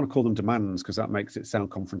 I don't want to call them demands, because that makes it sound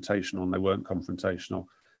confrontational, and they weren't confrontational.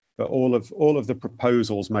 But all of the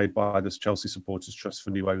proposals made by this Chelsea Supporters Trust for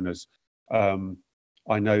new owners,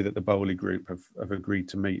 I know that the Bowley Group have agreed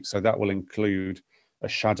to meet. So that will include a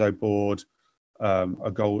shadow board,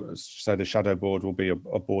 so the shadow board will be a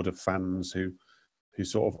board of fans who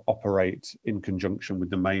sort of operate in conjunction with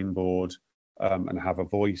the main board and have a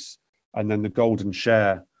voice. And then the golden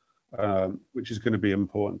share, which is going to be an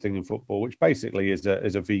important thing in football, which basically is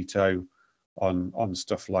a veto on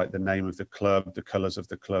stuff like the name of the club, the colours of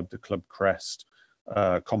the club crest,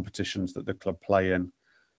 competitions that the club play in,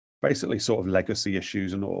 basically sort of legacy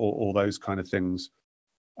issues and all those kind of things.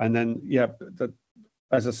 And then, yeah,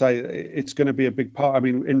 as I say, it's going to be a big part. I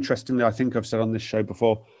mean, interestingly, I think I've said on this show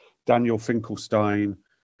before, Daniel Finkelstein,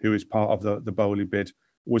 who is part of the Bowley bid,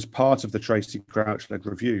 was part of the Tracy Crouch-led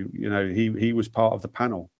review. You know, he was part of the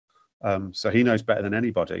panel. So he knows better than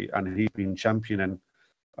anybody, and he's been championing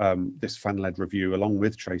this fan-led review along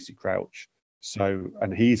with Tracy Crouch. So,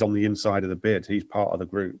 and he's on the inside of the bid. He's part of the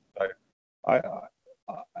group. So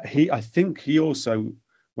I think he also,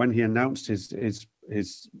 when he announced his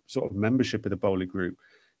sort of membership of the Bowley Group,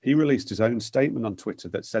 he released his own statement on Twitter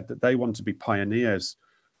that said that they want to be pioneers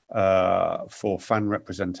for fan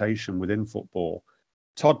representation within football.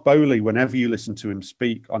 Todd Bowley, whenever you listen to him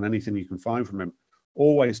speak on anything you can find from him,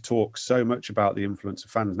 always talks so much about the influence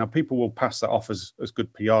of fans. Now, people will pass that off as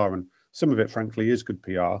good PR, and some of it, frankly, is good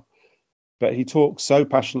PR. But he talks so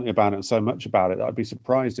passionately about it and so much about it that I'd be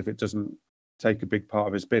surprised if it doesn't take a big part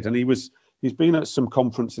of his bid. And he's been at some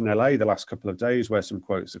conference in LA the last couple of days where some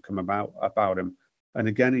quotes have come about him. And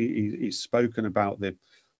again, he's spoken about the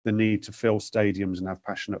need to fill stadiums and have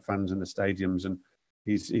passionate fans in the stadiums. And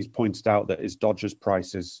he's pointed out that his Dodgers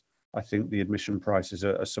prices, I think the admission prices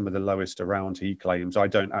are some of the lowest around, he claims. I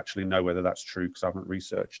don't actually know whether that's true because I haven't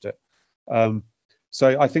researched it.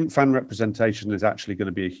 So I think fan representation is actually going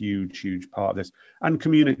to be a huge part of this, and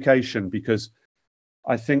communication, because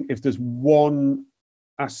I think if there's one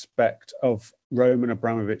aspect of Roman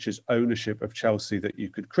Abramovich's ownership of Chelsea that you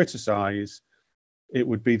could criticize, it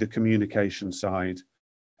would be the communication side.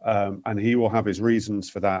 And he will have his reasons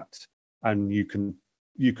for that. And you can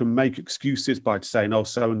make excuses by saying, oh,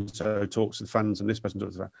 so-and-so talks to the fans and this person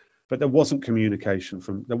talks to the fans. But there wasn't good communication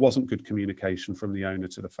from the owner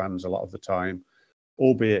to the fans a lot of the time,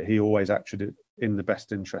 albeit he always acted in the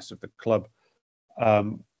best interest of the club.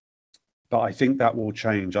 But I think that will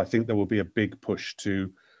change. I think there will be a big push to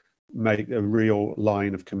make a real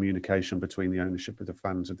line of communication between the ownership of the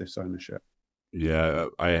fans of this ownership. Yeah,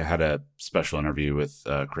 I had a special interview with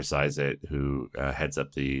Chris Isaac, who heads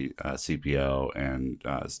up the CPO, and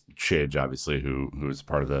Chidge, obviously, who is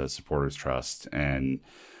part of the Supporters Trust, and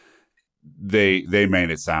they made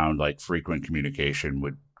it sound like frequent communication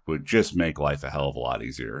would just make life a hell of a lot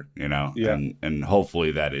easier, you know. Yeah. And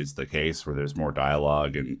hopefully that is the case, where there's more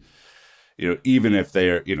dialogue. And you know, even if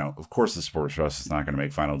they're, you know, of course the Supporters Trust is not going to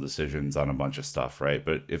make final decisions on a bunch of stuff, right?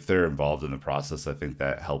 But if they're involved in the process, I think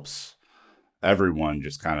that helps everyone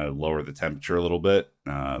just kind of lower the temperature a little bit,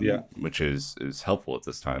 which is helpful at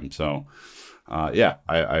this time. So,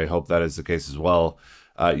 I hope that is the case as well.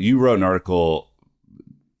 You wrote an article,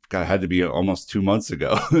 had to be almost 2 months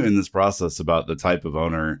ago in this process, about the type of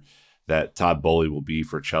owner that Todd Boehly will be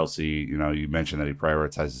for Chelsea. You know, you mentioned that he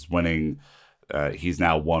prioritizes winning. He's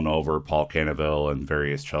now won over Paul Canaville and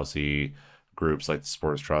various Chelsea groups like the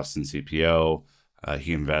Supporters Trust and CPO.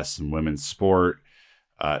 He invests in women's sport.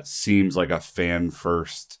 Seems like a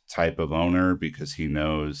fan-first type of owner, because he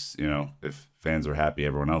knows, you know, if fans are happy,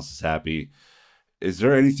 everyone else is happy. Is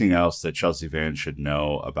there anything else that Chelsea fans should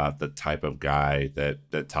know about the type of guy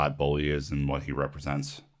that Todd Boehly is and what he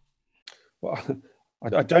represents? Well,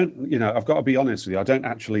 I don't, you know, I've got to be honest with you. I don't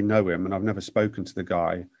actually know him, and I've never spoken to the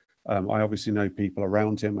guy. I obviously know people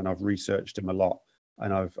around him, and I've researched him a lot,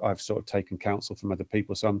 and I've sort of taken counsel from other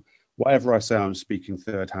people. So whatever I say, I'm speaking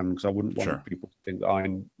third hand, because I wouldn't want people to think that I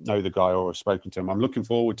know the guy or have spoken to him. I'm looking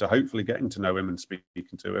forward to hopefully getting to know him and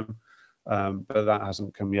speaking to him, but that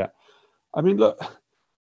hasn't come yet. I mean, look,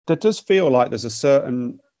 there does feel like there's a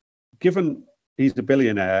certain, given he's a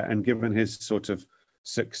billionaire and given his sort of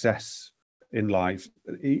success in life,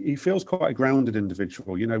 he feels quite a grounded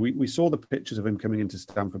individual. You know, we saw the pictures of him coming into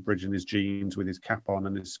Stamford Bridge in his jeans with his cap on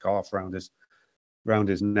and his scarf around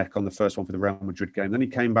his neck on the first one for the Real Madrid game. Then he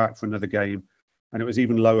came back for another game, and it was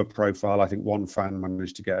even lower profile. I think one fan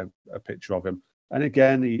managed to get a picture of him. And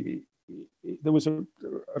again, there was a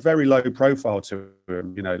very low profile to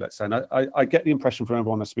him, you know, let's say. And I get the impression from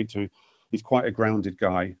everyone I speak to, he's quite a grounded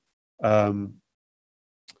guy.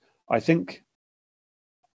 I think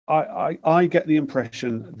I get the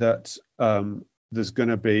impression that there's going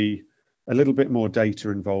to be a little bit more data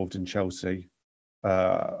involved in Chelsea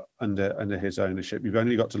under his ownership. You've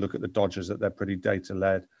only got to look at the Dodgers, that they're pretty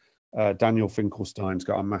data-led. Daniel Finkelstein's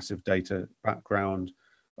got a massive data background.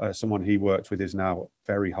 Someone he worked with is now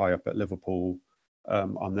very high up at Liverpool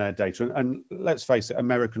on their data. And let's face it,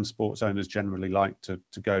 American sports owners generally like to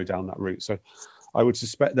go down that route. So I would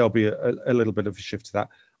suspect there'll be a little bit of a shift to that.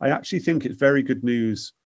 I actually think it's very good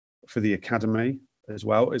news for the academy as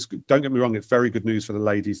well. Don't get me wrong, it's very good news for the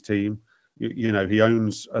ladies team. You know, he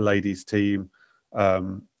owns a ladies team.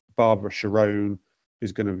 Barbara Sharon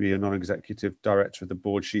is going to be a non-executive director of the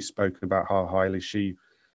board. She's spoken about how highly she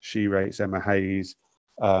rates Emma Hayes.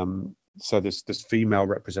 So there's female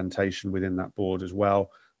representation within that board as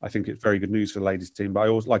well. I think it's very good news for the ladies team. But I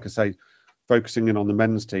always, like I say, focusing in on the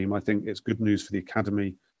men's team, I think it's good news for the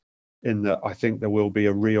academy, in that I think there will be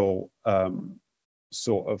a real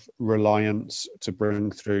sort of reliance to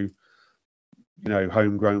bring through, you know,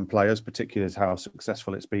 homegrown players, particularly as how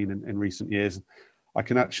successful it's been in recent years. I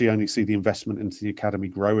can actually only see the investment into the academy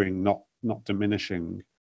growing, not diminishing.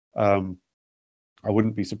 I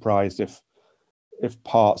wouldn't be surprised if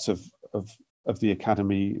parts of the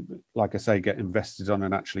academy, like I say, get invested on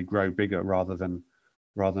and actually grow bigger, rather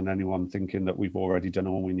than anyone thinking that we've already done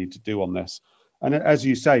all we need to do on this. And as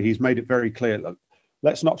you say, he's made it very clear. Look,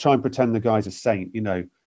 let's not try and pretend the guy's a saint. You know,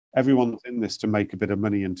 everyone's in this to make a bit of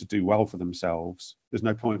money and to do well for themselves. There's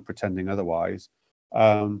no point pretending otherwise.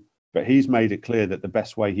 But he's made it clear that the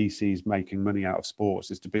best way he sees making money out of sports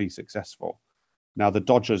is to be successful. Now,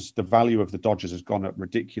 the value of the Dodgers has gone up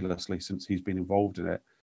ridiculously since he's been involved in it.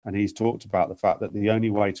 And he's talked about the fact that the only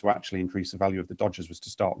way to actually increase the value of the Dodgers was to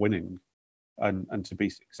start winning and to be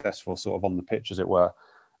successful sort of on the pitch, as it were.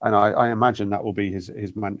 And I imagine that will be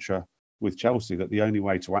his mantra with Chelsea, that the only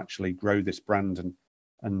way to actually grow this brand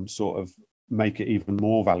and sort of make it even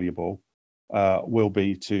more valuable will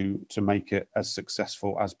be to make it as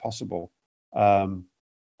successful as possible. And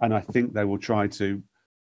I think they will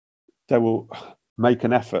make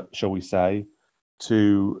an effort, shall we say,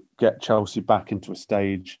 to get Chelsea back into a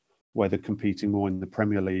stage where they're competing more in the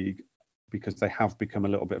Premier League, because they have become a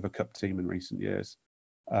little bit of a cup team in recent years.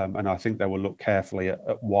 And I think they will look carefully at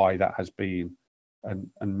why that has been, and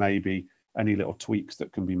maybe any little tweaks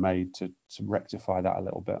that can be made to rectify that a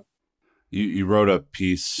little bit. You wrote a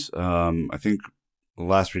piece, I think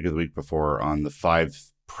last week or the week before, on the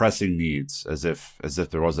 5 pressing needs, as if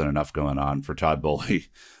there wasn't enough going on for Todd Boehly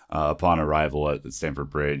upon arrival at Stamford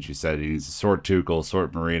Bridge. He said he needs to sort Tuchel,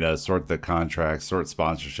 sort Marina, sort the contract, sort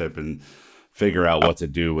sponsorship, and figure out what to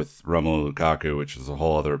do with Romelu Lukaku, which is a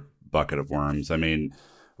whole other bucket of worms. I mean,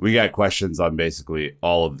 we got questions on basically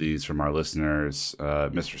all of these from our listeners.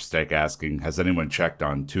 Mr. Steak asking, has anyone checked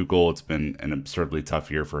on Tuchel? It's been an absurdly tough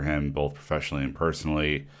year for him, both professionally and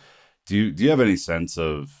personally. Do you have any sense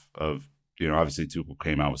of obviously Tuchel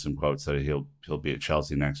came out with some quotes that he'll be at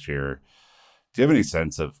Chelsea next year. Do you have any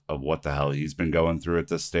sense of what the hell he's been going through at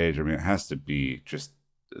this stage? I mean, it has to be just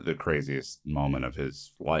the craziest moment of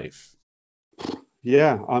his life.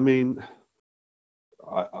 Yeah, I mean,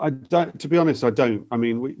 I don't. To be honest, I don't. I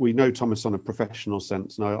mean, we know Thomas on a professional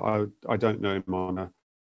sense. No, I don't know him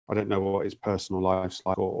I don't know what his personal life's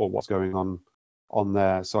like or what's going on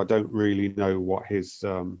there. So I don't really know what his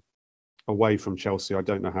away from Chelsea. I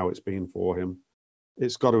don't know how it's been for him.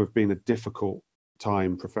 It's got to have been a difficult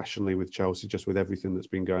time professionally with Chelsea, just with everything that's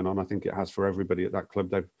been going on. I think it has for everybody at that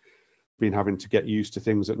club. They've been having to get used to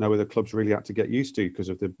things that no other clubs really had to get used to because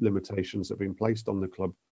of the limitations that have been placed on the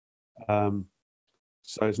club.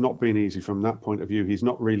 So it's not been easy from that point of view.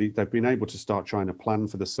 They've been able to start trying to plan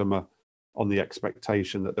for the summer on the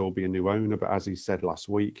expectation that there will be a new owner. But as he said last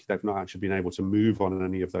week, they've not actually been able to move on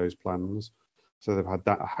any of those plans. So they've had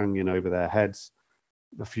that hanging over their heads.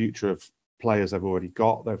 The future of players they've already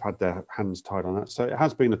got, they've had their hands tied on that. So it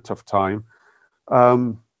has been a tough time.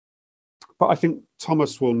 But I think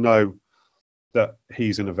Thomas will know that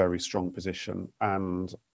he's in a very strong position.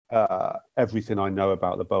 And everything I know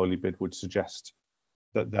about the Boehly bid would suggest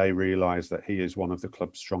that they realise that he is one of the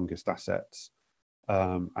club's strongest assets,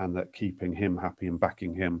 and that keeping him happy and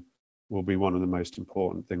backing him will be one of the most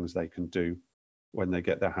important things they can do when they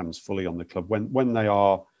get their hands fully on the club. When they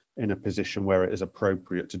are in a position where it is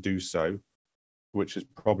appropriate to do so, which is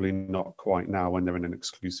probably not quite now when they're in an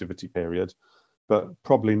exclusivity period, but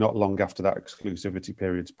probably not long after that exclusivity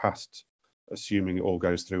period's passed, assuming it all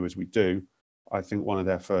goes through as we do, I think one of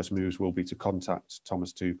their first moves will be to contact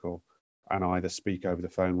Thomas Tuchel and either speak over the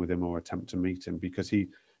phone with him or attempt to meet him, because he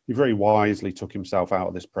very wisely took himself out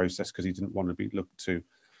of this process because he didn't want to be looked to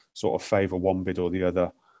sort of favour one bid or the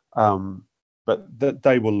other. But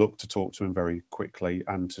they will look to talk to him very quickly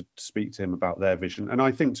and to speak to him about their vision. And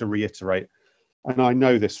I think, to reiterate, and I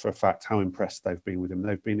know this for a fact, how impressed they've been with him.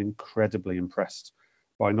 They've been incredibly impressed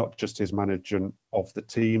by not just his management of the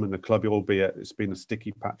team and the club, albeit it's been a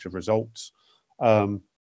sticky patch of results,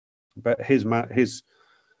 but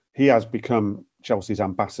he has become Chelsea's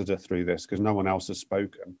ambassador through this, because no one else has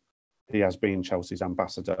spoken. He has been Chelsea's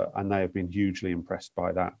ambassador, and they have been hugely impressed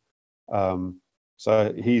by that.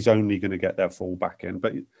 So he's only going to get their fall back in.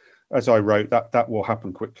 But as I wrote, that will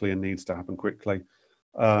happen quickly and needs to happen quickly.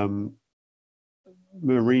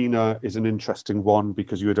 Marina is an interesting one,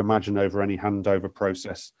 because you would imagine over any handover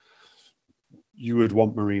process, you would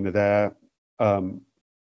want Marina there.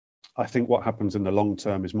 I think what happens in the long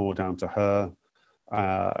term is more down to her,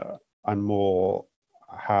 and more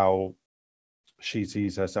how she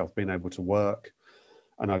sees herself being able to work.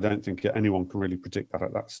 And I don't think anyone can really predict that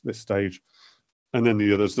at this stage. And then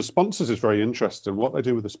the others, the sponsors is very interesting. What they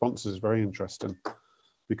do with the sponsors is very interesting,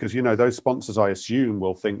 because, those sponsors, I assume,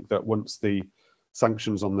 will think that once the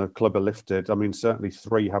sanctions on the club are lifted, I mean, certainly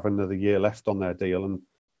 3 have another year left on their deal. And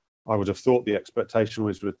I would have thought the expectation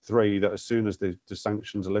was with 3 that as soon as the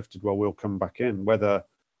sanctions are lifted, well, we'll come back in. Whether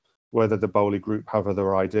the Boehly Group have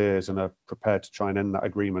other ideas and are prepared to try and end that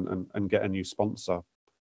agreement and get a new sponsor,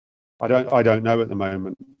 I don't know at the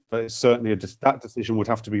moment. But it's certainly that decision would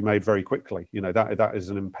have to be made very quickly. That is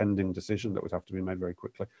an impending decision that would have to be made very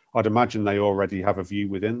quickly. I'd imagine they already have a view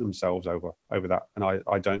within themselves over that, and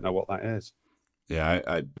I don't know what that is. Yeah,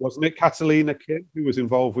 I wasn't it Catalina Kidd who was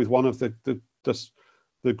involved with one of the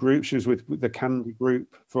group? She was with the Candy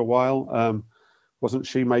Group for a while. Wasn't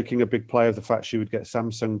she making a big play of the fact she would get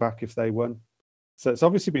Samsung back if they won? So it's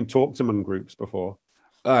obviously been talked among groups before.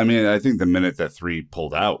 I mean, I think the minute that 3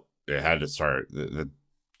 pulled out, it had to start. The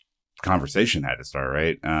conversation had to start,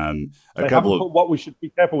 right? What we should be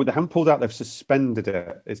careful with, they haven't pulled out, they've suspended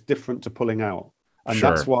it. It's different to pulling out. And Sure.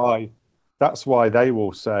 That's why that's why they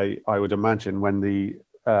will say, I would imagine, when the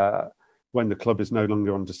club is no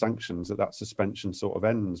longer under sanctions, that suspension sort of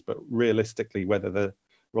ends. But realistically, whether the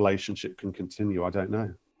relationship can continue, I don't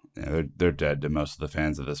know. Yeah, they're dead to most of the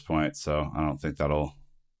fans at this point, so I don't think that'll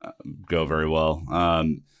go very well. A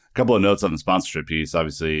couple of notes on the sponsorship piece.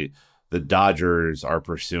 Obviously, the Dodgers are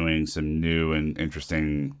pursuing some new and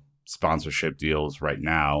interesting sponsorship deals right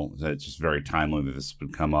now. It's just very timely that this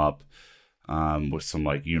would come up with some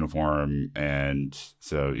like uniform and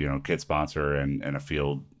so, kit sponsor and a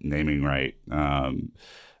field naming right.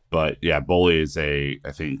 But yeah, Boley is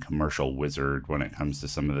I think, commercial wizard when it comes to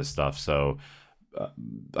some of this stuff. So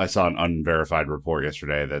I saw an unverified report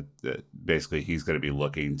yesterday that basically he's going to be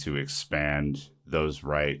looking to expand those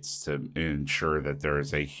rights to ensure that there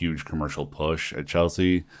is a huge commercial push at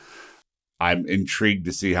Chelsea. I'm intrigued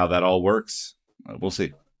to see how that all works. We'll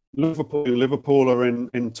see. Liverpool are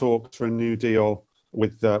in talks for a new deal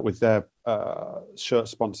with their shirt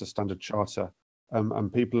sponsor Standard Charter,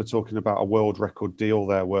 and people are talking about a world record deal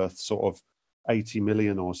there worth sort of 80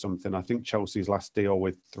 million or something. I think Chelsea's last deal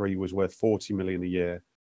with 3 was worth 40 million a year.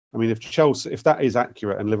 I mean, if that is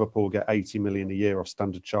accurate and Liverpool get 80 million a year off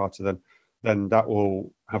Standard Charter, then that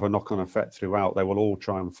will have a knock-on effect throughout. They will all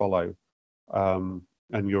try and follow.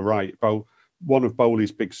 And you're right, one of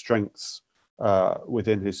Bowley's big strengths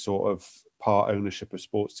within his sort of part ownership of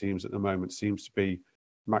sports teams at the moment seems to be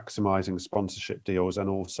maximising sponsorship deals and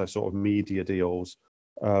also sort of media deals,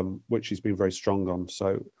 which he's been very strong on.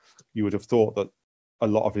 So you would have thought that a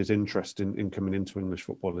lot of his interest in coming into English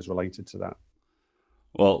football is related to that.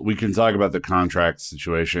 Well, we can talk about the contract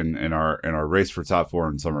situation in our race for top 4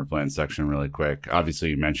 and summer plan section really quick. Obviously,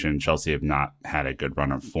 you mentioned Chelsea have not had a good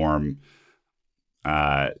run of form.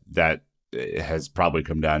 That has probably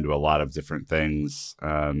come down to a lot of different things.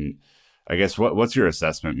 I guess what's your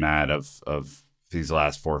assessment, Matt, of these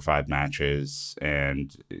last 4 or 5 matches,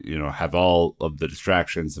 and have all of the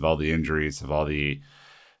distractions, of all the injuries, of all the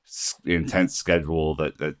intense schedule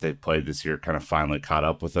that they've played this year kind of finally caught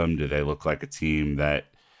up with them? Do they look like a team that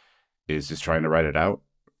is just trying to ride it out?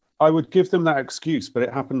 I would give them that excuse, but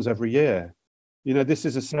it happens every year. This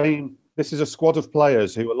is a squad of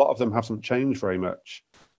players who a lot of them haven't changed very much.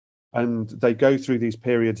 And they go through these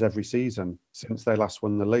periods every season since they last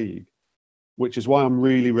won the league, which is why I'm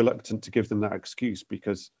really reluctant to give them that excuse,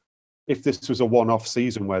 because if this was a one-off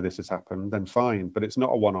season where this has happened, then fine, but it's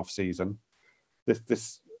not a one-off season.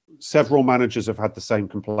 Several managers have had the same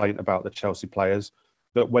complaint about the Chelsea players,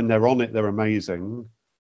 that when they're on it, they're amazing,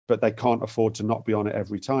 but they can't afford to not be on it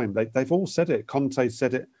every time. They've all said it. Conte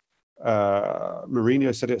said it.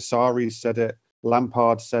 Mourinho said it. Sarri said it.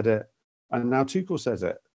 Lampard said it. And now Tuchel says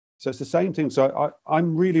it. So it's the same thing. So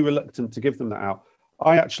I'm really reluctant to give them that out.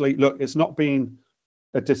 It's not been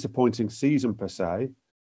a disappointing season per se,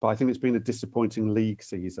 but I think it's been a disappointing league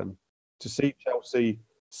season. To see Chelsea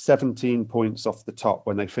 17 points off the top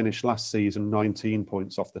when they finished last season 19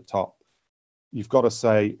 points off the top, you've got to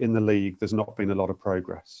say in the league there's not been a lot of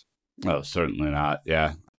progress. Oh, certainly not.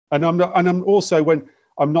 Yeah. And I'm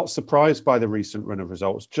not surprised by the recent run of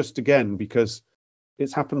results, just again because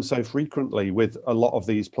it's happened so frequently with a lot of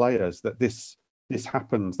these players that this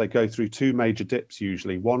happens. They go through 2 major dips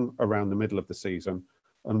usually, one around the middle of the season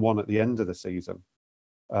and one at the end of the season.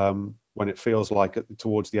 When it feels like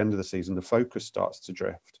towards the end of the season, the focus starts to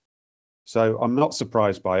drift. So I'm not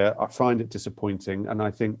surprised by it. I find it disappointing. And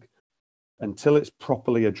I think until it's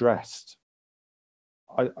properly addressed,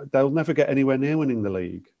 they'll never get anywhere near winning the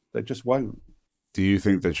league. They just won't. Do you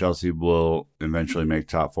think that Chelsea will eventually make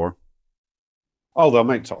top 4? Oh, they'll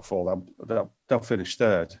make top 4. They'll finish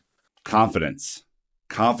third. Confidence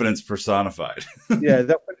personified. Yeah,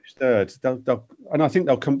 they'll finish third. And I think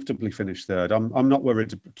they'll comfortably finish third. I'm not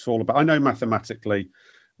worried at all about. I know mathematically,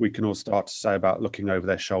 we can all start to say about looking over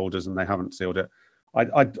their shoulders and they haven't sealed it.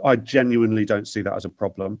 I genuinely don't see that as a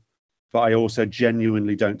problem, but I also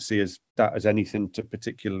genuinely don't see that as anything to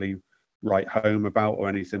particularly write home about or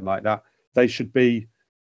anything like that. They should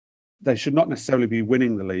not necessarily be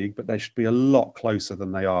winning the league, but they should be a lot closer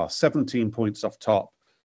than they are. 17 points off top,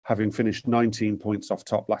 having finished 19 points off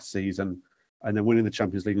top last season, and then winning the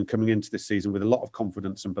Champions League and coming into this season with a lot of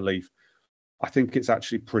confidence and belief. I think it's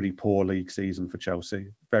actually a pretty poor league season for Chelsea.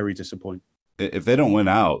 Very disappointing. If they don't win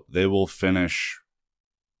out, they will finish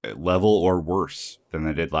at level or worse than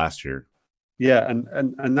they did last year. Yeah,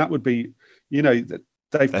 and that would be, they've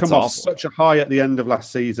come awful. Off such a high at the end of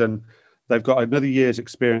last season. They've got another year's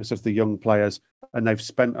experience of the young players, and they've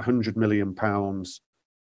spent £100 million.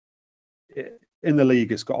 In the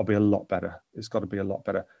league, it's got to be a lot better. It's got to be a lot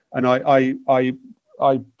better. And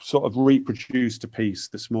I sort of reproduced a piece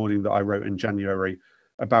this morning that I wrote in January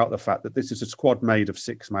about the fact that this is a squad made of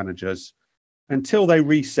 6 managers. Until they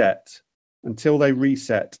reset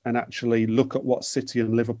and actually look at what City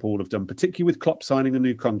and Liverpool have done, particularly with Klopp signing a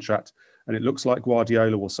new contract, and it looks like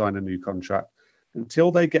Guardiola will sign a new contract, until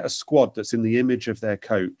they get a squad that's in the image of their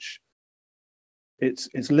coach,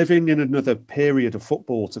 it's living in another period of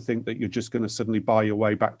football to think that you're just going to suddenly buy your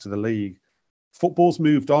way back to the league. Football's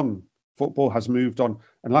moved on. Football has moved on.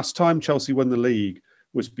 And last time Chelsea won the league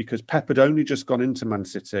was because Pep had only just gone into Man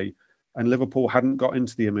City and Liverpool hadn't got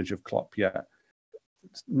into the image of Klopp yet.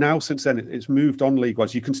 Now, since then, it's moved on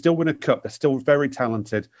league-wise. You can still win a cup. They're still very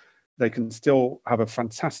talented. They can still have a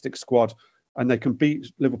fantastic squad, and they can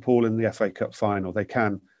beat Liverpool in the FA Cup final. They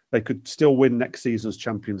can. They could still win next season's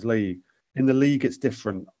Champions League. In the league, it's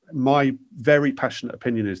different. My very passionate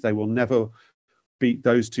opinion is they will never beat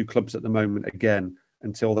those 2 clubs at the moment again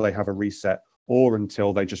until they have a reset or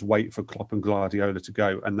until they just wait for Klopp and Guardiola to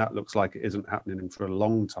go. And that looks like it isn't happening for a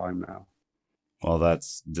long time now. Well,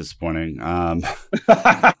 that's disappointing.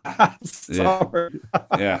 Sorry.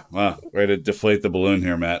 Yeah. Well, way to deflate the balloon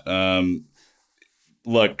here, Matt.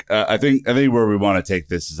 Look, I think where we want to take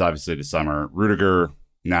this is obviously to summer. Rudiger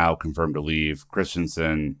now confirmed to leave.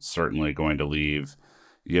 Christensen certainly going to leave.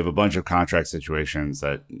 You have a bunch of contract situations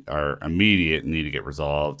that are immediate and need to get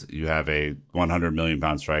resolved. You have a 100 million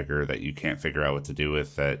pound striker that you can't figure out what to do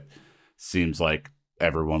with. That seems like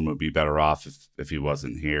everyone would be better off if he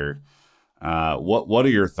wasn't here. What are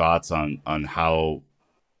your thoughts on how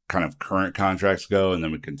kind of current contracts go, and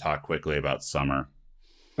then we can talk quickly about summer.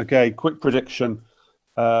 Okay, quick prediction.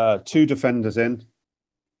 2 defenders in.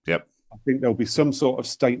 Yep. I think there'll be some sort of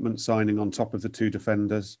statement signing on top of the 2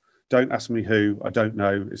 defenders. Don't ask me who. I don't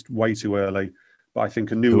know. It's way too early. But I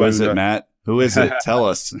think a new owner. Who is it, Matt? Who is it? Tell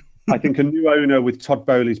us. I think a new owner with Todd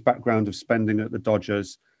Bowley's background of spending at the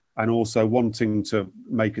Dodgers and also wanting to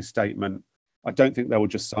make a statement. I don't think they will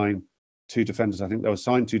just sign 2 defenders. I think they'll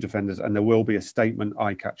sign 2 defenders and there will be a statement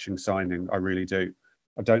eye-catching signing. I really do.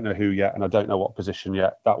 I don't know who yet and I don't know what position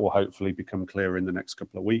yet. That will hopefully become clear in the next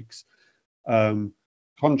couple of weeks.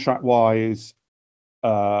 Contract-wise,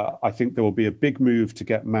 I think there will be a big move to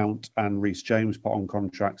get Mount and Reece James put on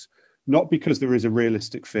contracts, not because there is a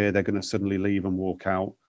realistic fear they're going to suddenly leave and walk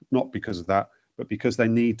out, not because of that, but because they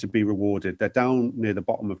need to be rewarded. They're down near the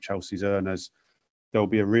bottom of Chelsea's earners. There'll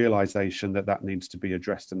be a realisation that needs to be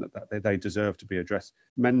addressed and that they deserve to be addressed.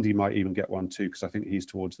 Mendy might even get one too, because I think he's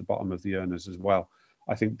towards the bottom of the earners as well.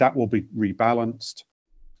 I think that will be rebalanced.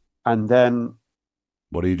 And then...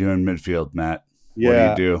 What do you do in midfield, Matt? Yeah,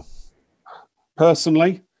 what do you do?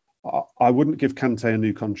 Personally, I wouldn't give Kante a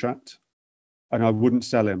new contract and I wouldn't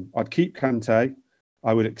sell him. I'd keep Kante.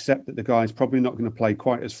 I would accept that the guy's probably not going to play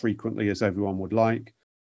quite as frequently as everyone would like.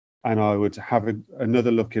 And I would have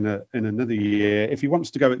another look in another year. If he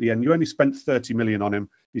wants to go at the end, you only spent 30 million on him.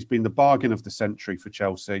 He's been the bargain of the century for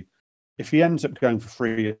Chelsea. If he ends up going for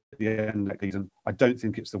free at the end next season, I don't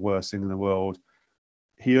think it's the worst thing in the world.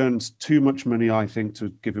 He earns too much money, I think,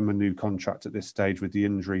 to give him a new contract at this stage with the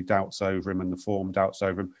injury doubts over him and the form doubts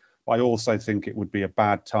over him. I also think it would be a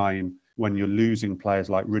bad time when you're losing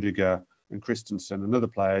players like Rudiger and Christensen and other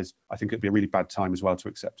players. I think it'd be a really bad time as well to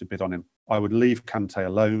accept a bid on him. I would leave Kante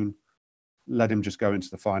alone, let him just go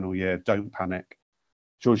into the final year, don't panic.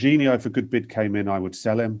 Jorginho, if a good bid came in, I would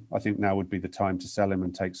sell him. I think now would be the time to sell him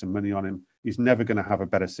and take some money on him. He's never going to have a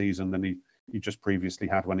better season than he just previously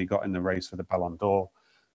had when he got in the race for the Ballon d'Or.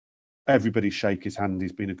 Everybody shake his hand.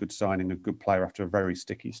 He's been a good signing, a good player after a very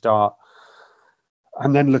sticky start.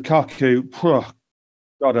 And then Lukaku,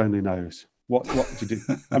 God only knows. What to do?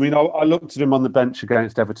 I mean, I looked at him on the bench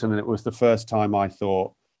against Everton and it was the first time I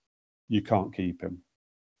thought, you can't keep him.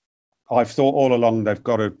 I've thought all along they've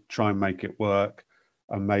got to try and make it work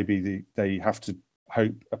and maybe they have to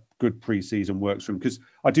hope a good pre-season works for him. Because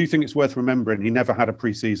I do think it's worth remembering he never had a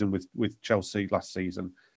pre-season with Chelsea last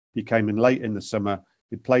season. He came in late in the summer.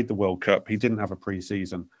 He played the World Cup. He didn't have a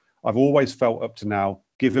pre-season. I've always felt up to now,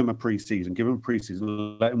 give him a pre-season,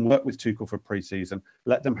 let him work with Tuchel for pre-season,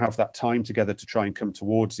 let them have that time together to try and come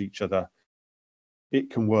towards each other. It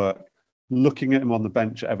can work. Looking at him on the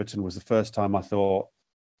bench at Everton was the first time I thought,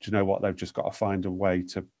 do you know what? They've just got to find a way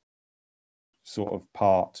to sort of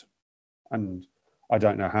part. And I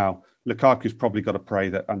don't know how. Lukaku's probably got to pray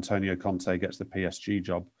that Antonio Conte gets the PSG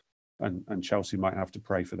job. And Chelsea might have to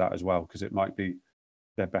pray for that as well, because it might be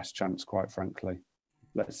their best chance, quite frankly.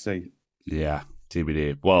 Let's see. Yeah,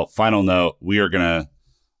 TBD. Well, final note, we are going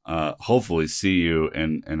to hopefully see you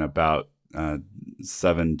in about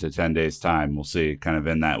 7 to 10 days time. We'll see kind of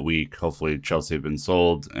in that week. Hopefully Chelsea have been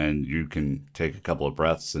sold and you can take a couple of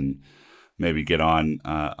breaths and maybe get on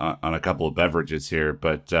a couple of beverages here.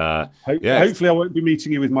 But hopefully I won't be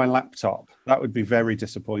meeting you with my laptop. That would be very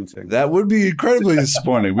disappointing. That would be incredibly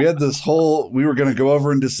disappointing. We had we were going to go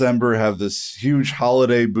over in December, have this huge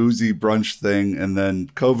holiday boozy brunch thing, and then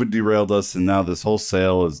COVID derailed us, and now this whole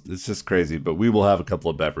sale it's just crazy. But we will have a couple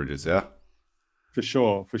of beverages, yeah? For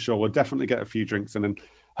sure. We'll definitely get a few drinks in, and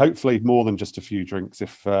hopefully more than just a few drinks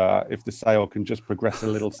if the sale can just progress a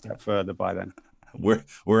little step further by then.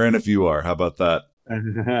 We're in if you are. How about that?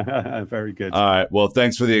 Very good. All right. Well,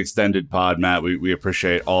 thanks for the extended pod, Matt. We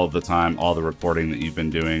appreciate all of the time, all the reporting that you've been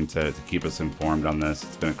doing to keep us informed on this.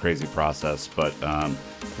 It's been a crazy process, but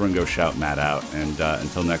we're going to go shout Matt out. And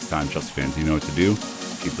until next time, Chelsea fans, you know what to do.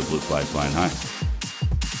 Keep the blue flag flying high.